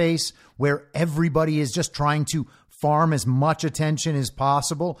Twitter space where everybody is just trying to farm as much attention as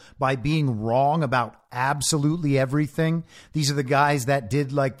possible by being wrong about absolutely everything. These are the guys that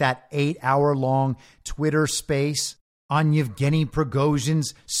did like that 8-hour long Twitter space on Yevgeny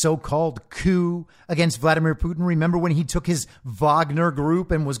Prigozhin's so-called coup against Vladimir Putin. Remember when he took his Wagner group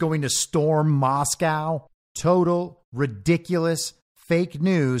and was going to storm Moscow? Total, ridiculous, fake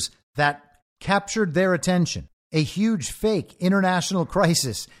news that captured their attention. A huge fake international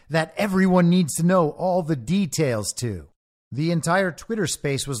crisis that everyone needs to know all the details to. The entire Twitter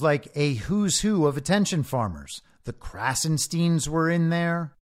space was like a who's who of attention farmers. The Krasensteins were in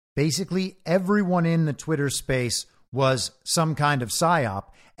there. Basically, everyone in the Twitter space was some kind of psyop.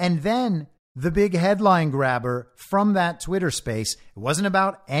 And then the big headline grabber from that Twitter space, it wasn't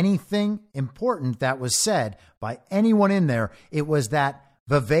about anything important that was said by anyone in there. It was that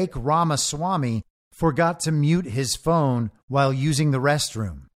Vivek Ramaswamy forgot to mute his phone while using the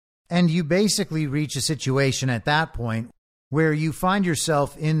restroom. And you basically reach a situation at that point where you find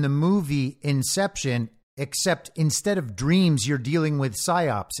yourself in the movie Inception, except instead of dreams, you're dealing with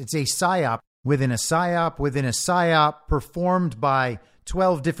psyops. It's a psyop within a psyop within a psyop performed by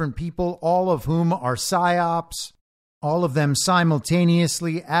 12 different people, all of whom are psyops, all of them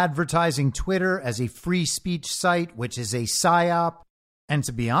simultaneously advertising Twitter as a free speech site, which is a psyop. And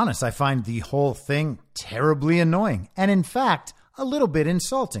to be honest, I find the whole thing terribly annoying and, in fact, a little bit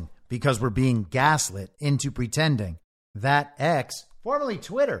insulting because we're being gaslit into pretending that X, formerly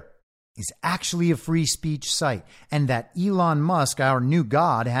Twitter, is actually a free speech site and that Elon Musk, our new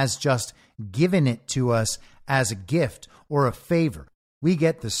god, has just given it to us as a gift or a favor. We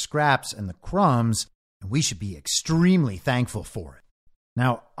get the scraps and the crumbs, and we should be extremely thankful for it.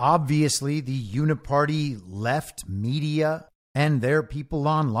 Now, obviously, the uniparty left media and their people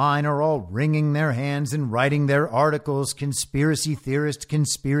online are all wringing their hands and writing their articles, conspiracy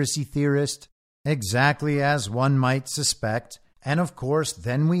theorist, exactly as one might suspect. And of course,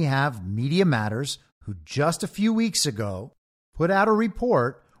 then we have Media Matters, who just a few weeks ago put out a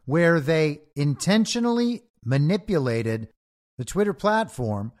report where they intentionally manipulated the Twitter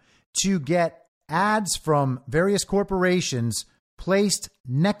platform to get ads from various corporations placed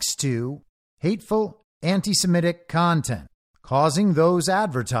next to hateful anti-Semitic content, causing those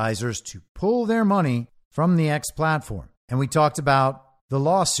advertisers to pull their money from the X platform. And we talked about the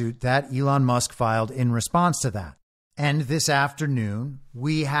lawsuit that Elon Musk filed in response to that. And this afternoon,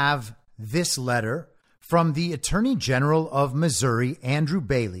 we have this letter from the Attorney General of Missouri, Andrew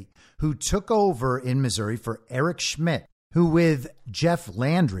Bailey, who took over in Missouri for Eric Schmidt, who with Jeff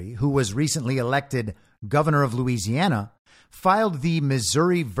Landry, who was recently elected governor of Louisiana, filed the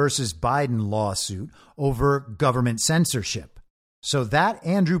Missouri versus Biden lawsuit over government censorship. So that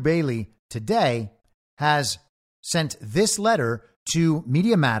Andrew Bailey today has sent this letter to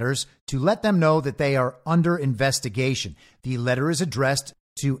Media Matters to let them know that they are under investigation. The letter is addressed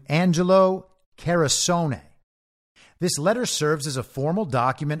to Angelo Carasone. This letter serves as a formal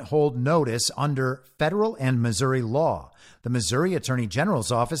document hold notice under federal and Missouri law. The Missouri Attorney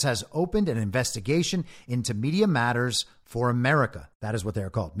General's office has opened an investigation into Media Matters for America. That is what they are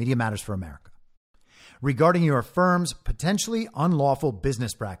called, Media Matters for America, regarding your firm's potentially unlawful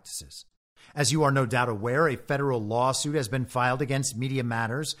business practices. As you are no doubt aware, a federal lawsuit has been filed against Media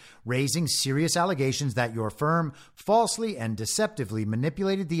Matters, raising serious allegations that your firm falsely and deceptively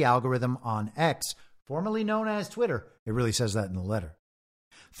manipulated the algorithm on X, formerly known as Twitter. It really says that in the letter.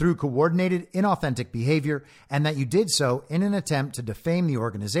 Through coordinated, inauthentic behavior, and that you did so in an attempt to defame the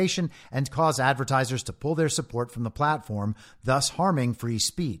organization and cause advertisers to pull their support from the platform, thus harming free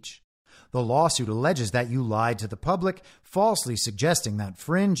speech. The lawsuit alleges that you lied to the public, falsely suggesting that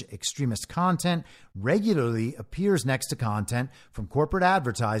fringe extremist content regularly appears next to content from corporate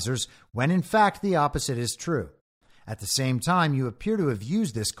advertisers when in fact the opposite is true. At the same time, you appear to have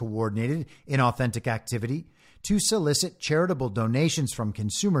used this coordinated, inauthentic activity to solicit charitable donations from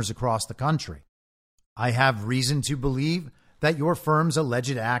consumers across the country. I have reason to believe that your firm's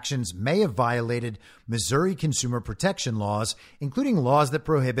alleged actions may have violated Missouri consumer protection laws, including laws that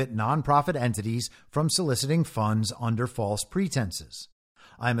prohibit nonprofit entities from soliciting funds under false pretenses.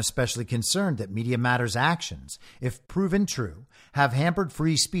 I am especially concerned that Media Matters' actions, if proven true, have hampered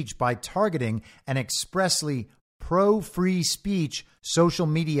free speech by targeting an expressly pro-free speech social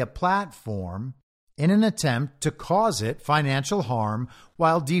media platform in an attempt to cause it financial harm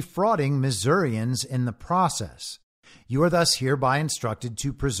while defrauding Missourians in the process. You are thus hereby instructed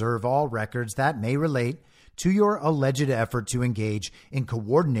to preserve all records that may relate to your alleged effort to engage in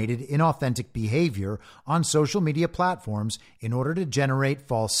coordinated, inauthentic behavior on social media platforms in order to generate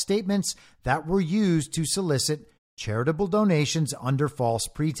false statements that were used to solicit charitable donations under false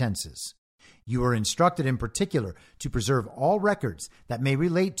pretenses. You are instructed in particular to preserve all records that may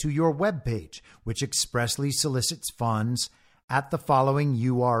relate to your webpage, which expressly solicits funds at the following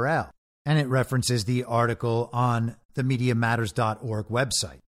URL. And it references the article on the MediaMatters.org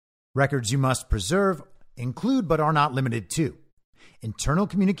website. Records you must preserve include but are not limited to internal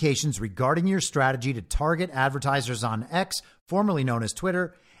communications regarding your strategy to target advertisers on X, formerly known as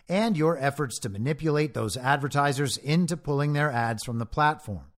Twitter, and your efforts to manipulate those advertisers into pulling their ads from the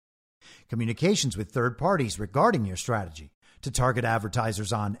platform. Communications with third parties regarding your strategy to target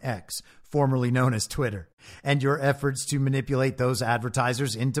advertisers on X, formerly known as Twitter, and your efforts to manipulate those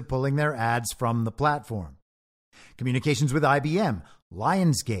advertisers into pulling their ads from the platform. Communications with IBM,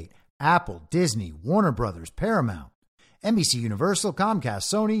 Lionsgate, Apple, Disney, Warner Brothers, Paramount, NBC Universal, Comcast,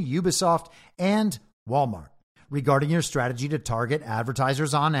 Sony, Ubisoft, and Walmart regarding your strategy to target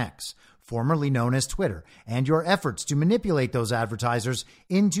advertisers on X, formerly known as Twitter, and your efforts to manipulate those advertisers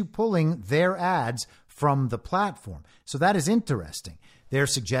into pulling their ads from the platform. So that is interesting. They're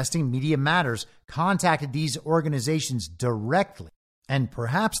suggesting Media Matters contacted these organizations directly. And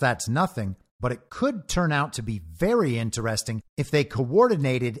perhaps that's nothing, but it could turn out to be very interesting if they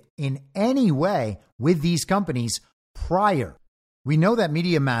coordinated in any way with these companies prior. We know that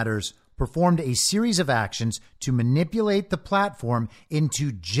Media Matters performed a series of actions to manipulate the platform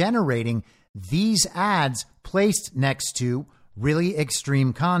into generating these ads placed next to really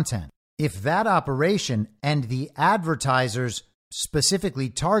extreme content. If that operation and the advertisers specifically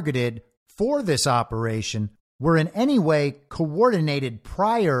targeted for this operation were in any way coordinated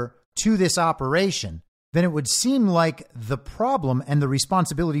prior to this operation, then it would seem like the problem and the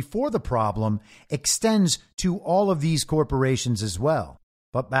responsibility for the problem extends to all of these corporations as well.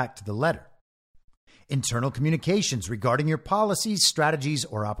 But back to the letter. Internal communications regarding your policies, strategies,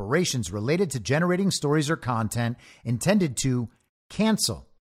 or operations related to generating stories or content intended to cancel,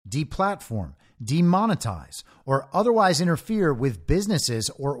 deplatform, demonetize, or otherwise interfere with businesses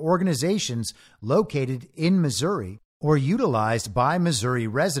or organizations located in Missouri or utilized by Missouri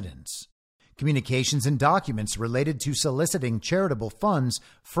residents. Communications and documents related to soliciting charitable funds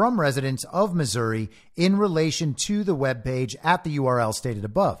from residents of Missouri in relation to the webpage at the URL stated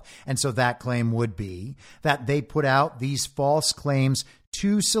above. And so that claim would be that they put out these false claims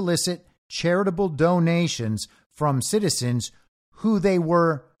to solicit charitable donations from citizens who they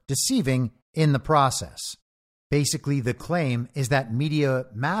were deceiving in the process. Basically, the claim is that Media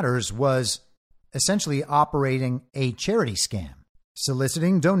Matters was essentially operating a charity scam,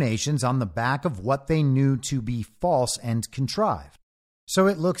 soliciting donations on the back of what they knew to be false and contrived. So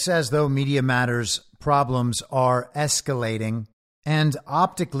it looks as though Media Matters problems are escalating, and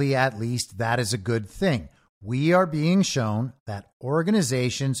optically at least that is a good thing. We are being shown that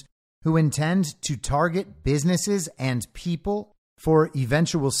organizations who intend to target businesses and people for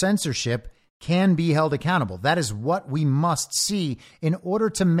eventual censorship can be held accountable. That is what we must see in order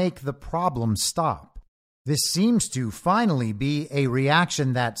to make the problem stop. This seems to finally be a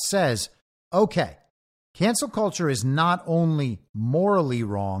reaction that says, okay, cancel culture is not only morally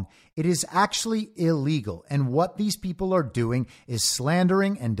wrong, it is actually illegal. And what these people are doing is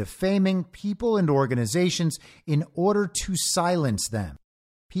slandering and defaming people and organizations in order to silence them.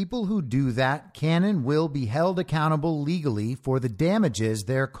 People who do that can and will be held accountable legally for the damages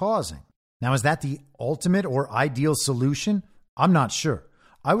they're causing. Now, is that the ultimate or ideal solution? I'm not sure.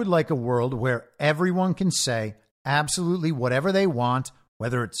 I would like a world where everyone can say absolutely whatever they want,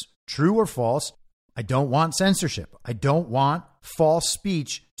 whether it's true or false. I don't want censorship. I don't want false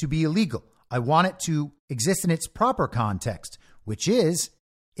speech to be illegal. I want it to exist in its proper context, which is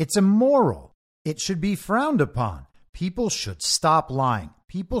it's immoral. It should be frowned upon. People should stop lying.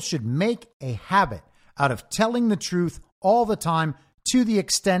 People should make a habit out of telling the truth all the time to the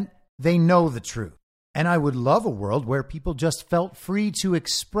extent they know the truth. And I would love a world where people just felt free to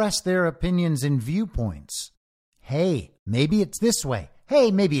express their opinions and viewpoints. Hey, maybe it's this way.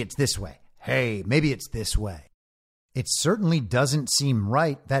 Hey, maybe it's this way. Hey, maybe it's this way. It certainly doesn't seem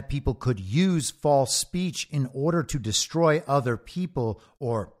right that people could use false speech in order to destroy other people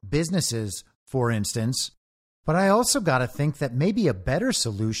or businesses, for instance. But I also got to think that maybe a better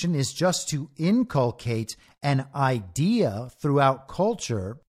solution is just to inculcate an idea throughout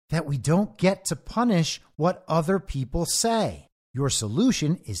culture that we don't get to punish what other people say. Your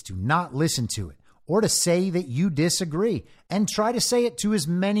solution is to not listen to it or to say that you disagree and try to say it to as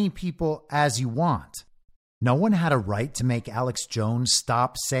many people as you want. No one had a right to make Alex Jones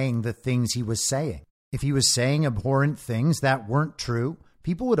stop saying the things he was saying. If he was saying abhorrent things that weren't true,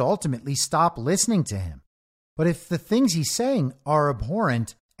 people would ultimately stop listening to him. But if the things he's saying are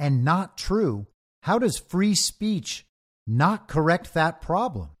abhorrent and not true, how does free speech not correct that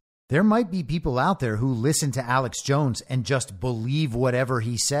problem? There might be people out there who listen to Alex Jones and just believe whatever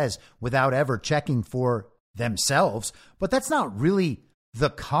he says without ever checking for themselves, but that's not really the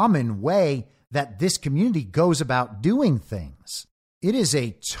common way that this community goes about doing things. It is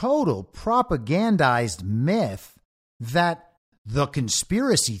a total propagandized myth that the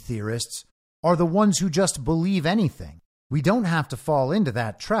conspiracy theorists are the ones who just believe anything. We don't have to fall into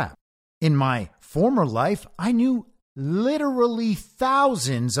that trap. In my former life, I knew literally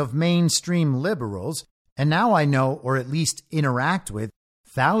thousands of mainstream liberals, and now I know, or at least interact with,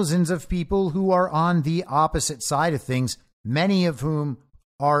 thousands of people who are on the opposite side of things, many of whom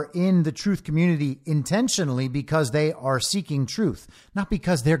are in the truth community intentionally because they are seeking truth, not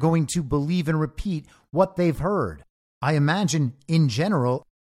because they're going to believe and repeat what they've heard. I imagine, in general,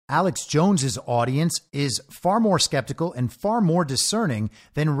 Alex Jones's audience is far more skeptical and far more discerning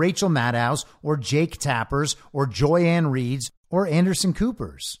than Rachel Maddow's or Jake Tapper's or Joy-Ann Reid's or Anderson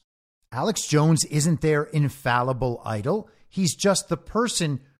Cooper's. Alex Jones isn't their infallible idol. He's just the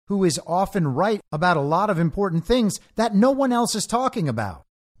person who is often right about a lot of important things that no one else is talking about.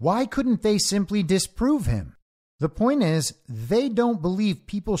 Why couldn't they simply disprove him? The point is, they don't believe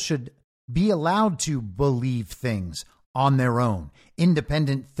people should be allowed to believe things on their own.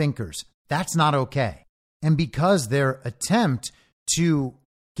 Independent thinkers. That's not okay. And because their attempt to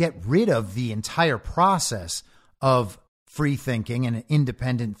get rid of the entire process of free thinking and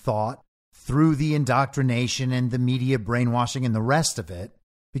independent thought through the indoctrination and the media brainwashing and the rest of it,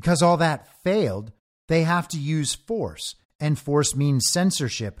 because all that failed, they have to use force. And force means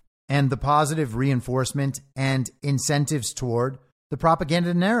censorship and the positive reinforcement and incentives toward the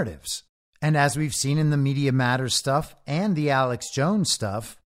propaganda narratives. And as we've seen in the Media Matters stuff and the Alex Jones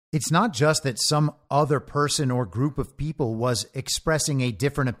stuff, it's not just that some other person or group of people was expressing a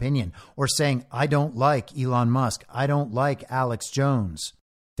different opinion or saying, I don't like Elon Musk, I don't like Alex Jones.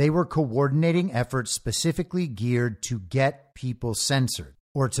 They were coordinating efforts specifically geared to get people censored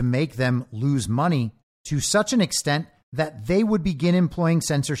or to make them lose money to such an extent that they would begin employing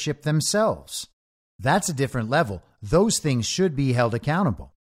censorship themselves. That's a different level. Those things should be held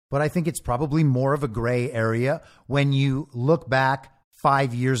accountable. But I think it's probably more of a gray area when you look back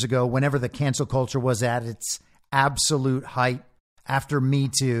 5 years ago, whenever the cancel culture was at its absolute height after Me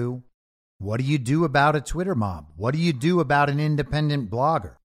Too. What do you do about a Twitter mob? What do you do about an independent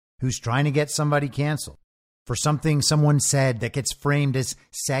blogger who's trying to get somebody canceled for something someone said that gets framed as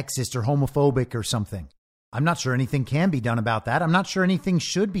sexist or homophobic or something? I'm not sure anything can be done about that. I'm not sure anything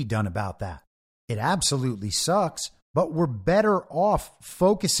should be done about that. It absolutely sucks. But we're better off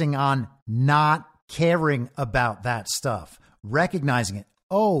focusing on not caring about that stuff, recognizing it.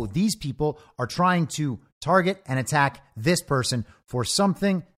 Oh, these people are trying to target and attack this person for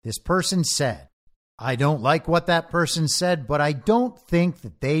something this person said. I don't like what that person said, but I don't think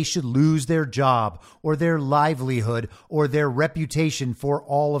that they should lose their job or their livelihood or their reputation for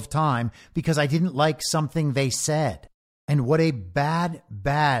all of time because I didn't like something they said. And what a bad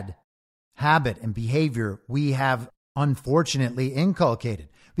habit and behavior we have unfortunately inculcated,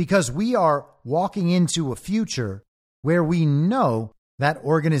 because we are walking into a future where we know that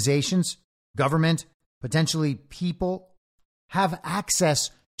organizations, government, potentially people have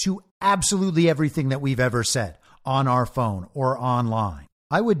access to absolutely everything that we've ever said on our phone or online.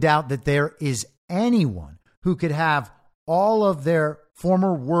 I would doubt that there is anyone who could have all of their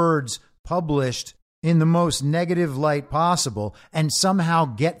former words published in the most negative light possible and somehow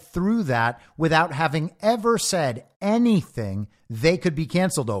get through that without having ever said anything they could be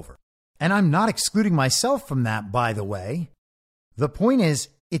canceled over. And I'm not excluding myself from that, by the way. The point is,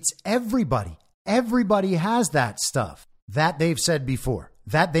 it's everybody. Everybody has that stuff that they've said before,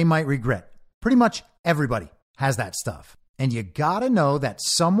 that they might regret. Pretty much everybody has that stuff. And you gotta know that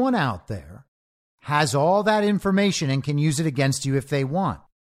someone out there has all that information and can use it against you if they want.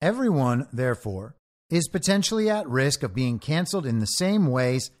 Everyone, therefore, is potentially at risk of being canceled in the same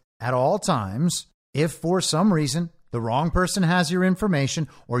ways at all times if for some reason the wrong person has your information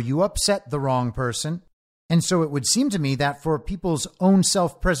or you upset the wrong person. And so it would seem to me that for people's own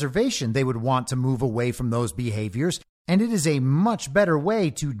self-preservation, they would want to move away from those behaviors. And it is a much better way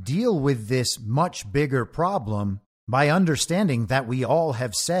to deal with this much bigger problem by understanding that we all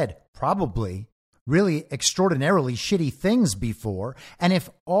have said probably really extraordinarily shitty things before. And if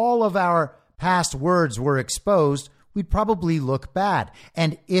all of our past words were exposed, we'd probably look bad.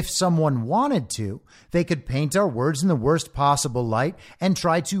 And if someone wanted to, they could paint our words in the worst possible light and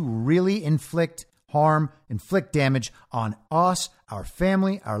try to really inflict harm, inflict damage on us, our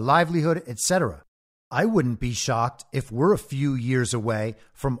family, our livelihood, etc. I wouldn't be shocked if we're a few years away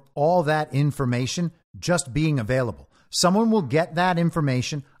from all that information just being available. Someone will get that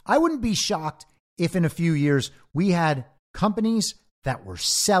information. I wouldn't be shocked if in a few years we had companies that we're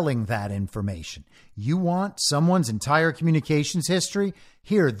selling that information. You want someone's entire communications history?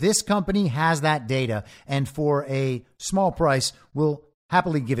 Here, this company has that data, and for a small price, we'll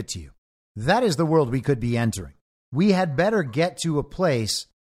happily give it to you. That is the world we could be entering. We had better get to a place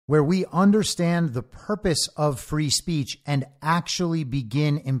where we understand the purpose of free speech and actually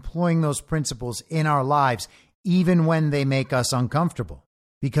begin employing those principles in our lives, even when they make us uncomfortable.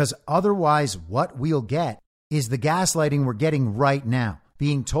 Because otherwise, what we'll get is the gaslighting we're getting right now,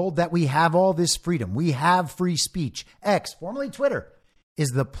 being told that we have all this freedom. We have free speech. X, formerly Twitter, is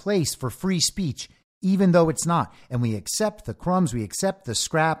the place for free speech, even though it's not. And we accept the crumbs, we accept the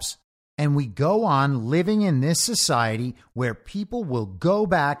scraps, and we go on living in this society where people will go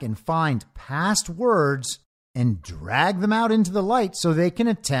back and find past words and drag them out into the light so they can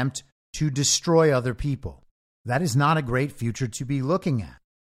attempt to destroy other people. That is not a great future to be looking at.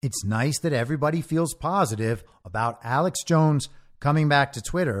 It's nice that everybody feels positive about Alex Jones coming back to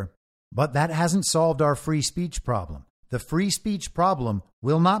Twitter, but that hasn't solved our free speech problem. The free speech problem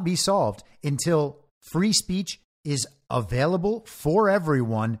will not be solved until free speech is available for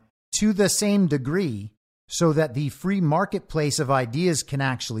everyone to the same degree so that the free marketplace of ideas can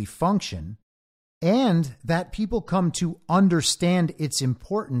actually function and that people come to understand its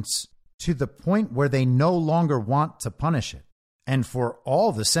importance to the point where they no longer want to punish it. And for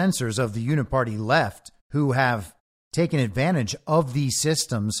all the censors of the uniparty left who have taken advantage of these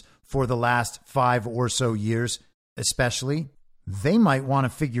systems for the last 5 or so years, especially, they might want to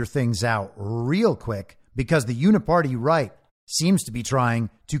figure things out real quick because the uniparty right seems to be trying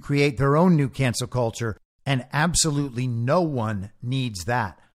to create their own new cancel culture, and absolutely no one needs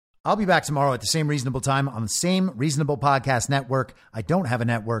that. I'll be back tomorrow at the same reasonable time on the same reasonable podcast network. I don't have a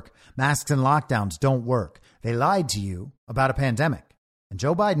network. Masks and lockdowns don't work. They lied to you about a pandemic, and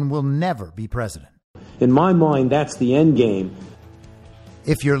Joe Biden will never be president. In my mind, that's the end game.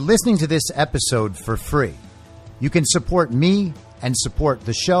 If you're listening to this episode for free, you can support me and support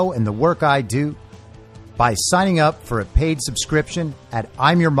the show and the work I do by signing up for a paid subscription at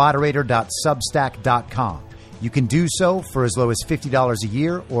imyourmoderator.substack.com. You can do so for as low as $50 a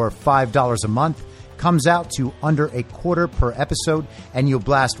year or $5 a month. Comes out to under a quarter per episode, and you'll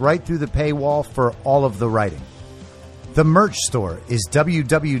blast right through the paywall for all of the writing. The merch store is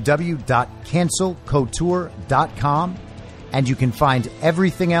www.cancelcouture.com, and you can find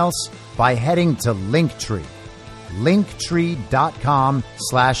everything else by heading to Linktree.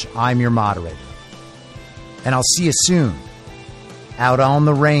 Linktree.com/I'mYourModerator. And I'll see you soon out on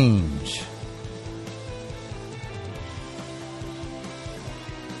the range.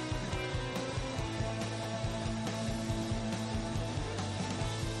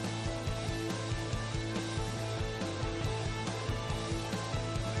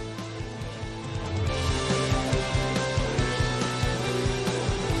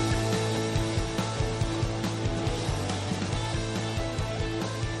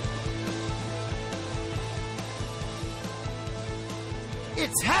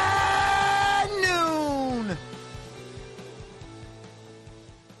 It's high noon.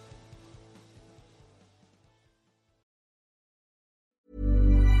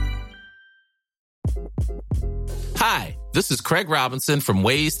 Hi, this is Craig Robinson from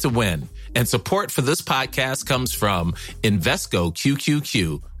Ways to Win, and support for this podcast comes from Invesco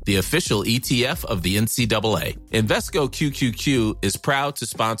QQQ, the official ETF of the NCAA. Invesco QQQ is proud to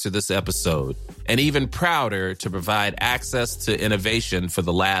sponsor this episode, and even prouder to provide access to innovation for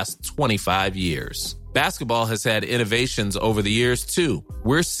the last 25 years. Basketball has had innovations over the years, too.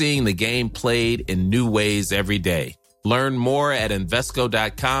 We're seeing the game played in new ways every day. Learn more at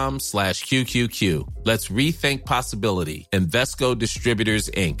Invesco.com/QQQ. Let's rethink possibility. Invesco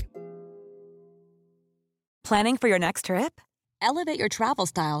Distributors, Inc. Planning for your next trip? Elevate your travel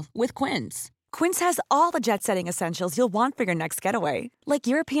style with Quince. Quince has all the jet-setting essentials you'll want for your next getaway, like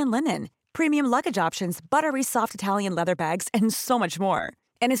European linen, premium luggage options, buttery soft Italian leather bags, and so much more.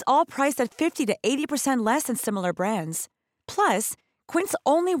 And is all priced at 50 to 80% less than similar brands. Plus, Quince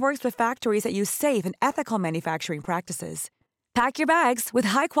only works with factories that use safe and ethical manufacturing practices. Pack your bags with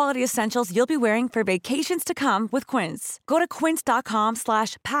high-quality essentials you'll be wearing for vacations to come with Quince. Go to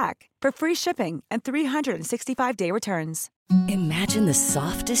quince.com/pack for free shipping and 365-day returns. Imagine the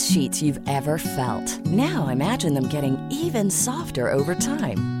softest sheets you've ever felt. Now imagine them getting even softer over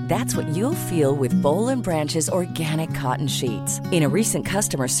time. That's what you'll feel with Boll & Branch's organic cotton sheets. In a recent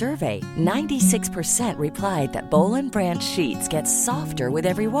customer survey, 96% replied that Boll & Branch sheets get softer with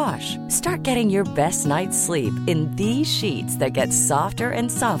every wash. Start getting your best night's sleep in these sheets that get softer and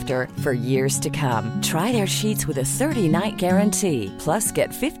softer for years to come. Try their sheets with a 30-night guarantee. Plus, get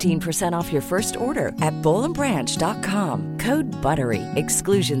 15% off your first order at bollandbranch.com. Code BUTTERY.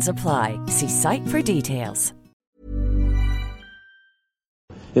 Exclusions apply. See site for details.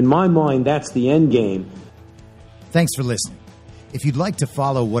 In my mind, that's the end game. Thanks for listening. If you'd like to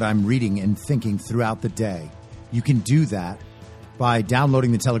follow what I'm reading and thinking throughout the day, you can do that by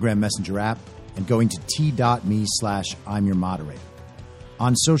downloading the Telegram Messenger app and going to t.me/I'm your moderator.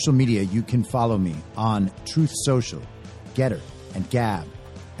 On social media, you can follow me on Truth Social, Getter, and Gab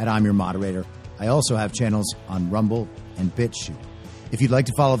at I'm your moderator. I also have channels on Rumble and BitChute. If you'd like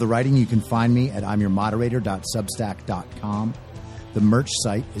to follow the writing, you can find me at imyourmoderator.substack.com. The merch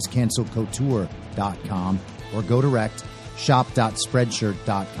site is cancelcouture.com, or go direct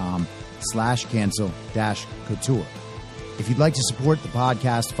shop.spreadshirt.com/cancel-couture. If you'd like to support the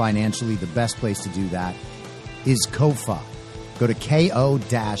podcast financially, the best place to do that is Ko-Fi. Go to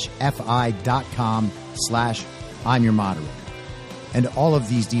ko-fi.com/I'm your moderator. And all of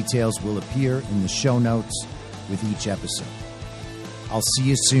these details will appear in the show notes with each episode. I'll see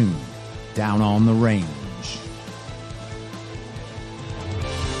you soon down on the range.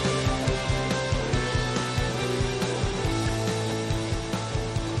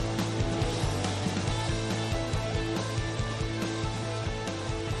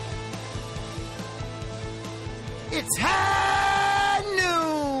 It's happening!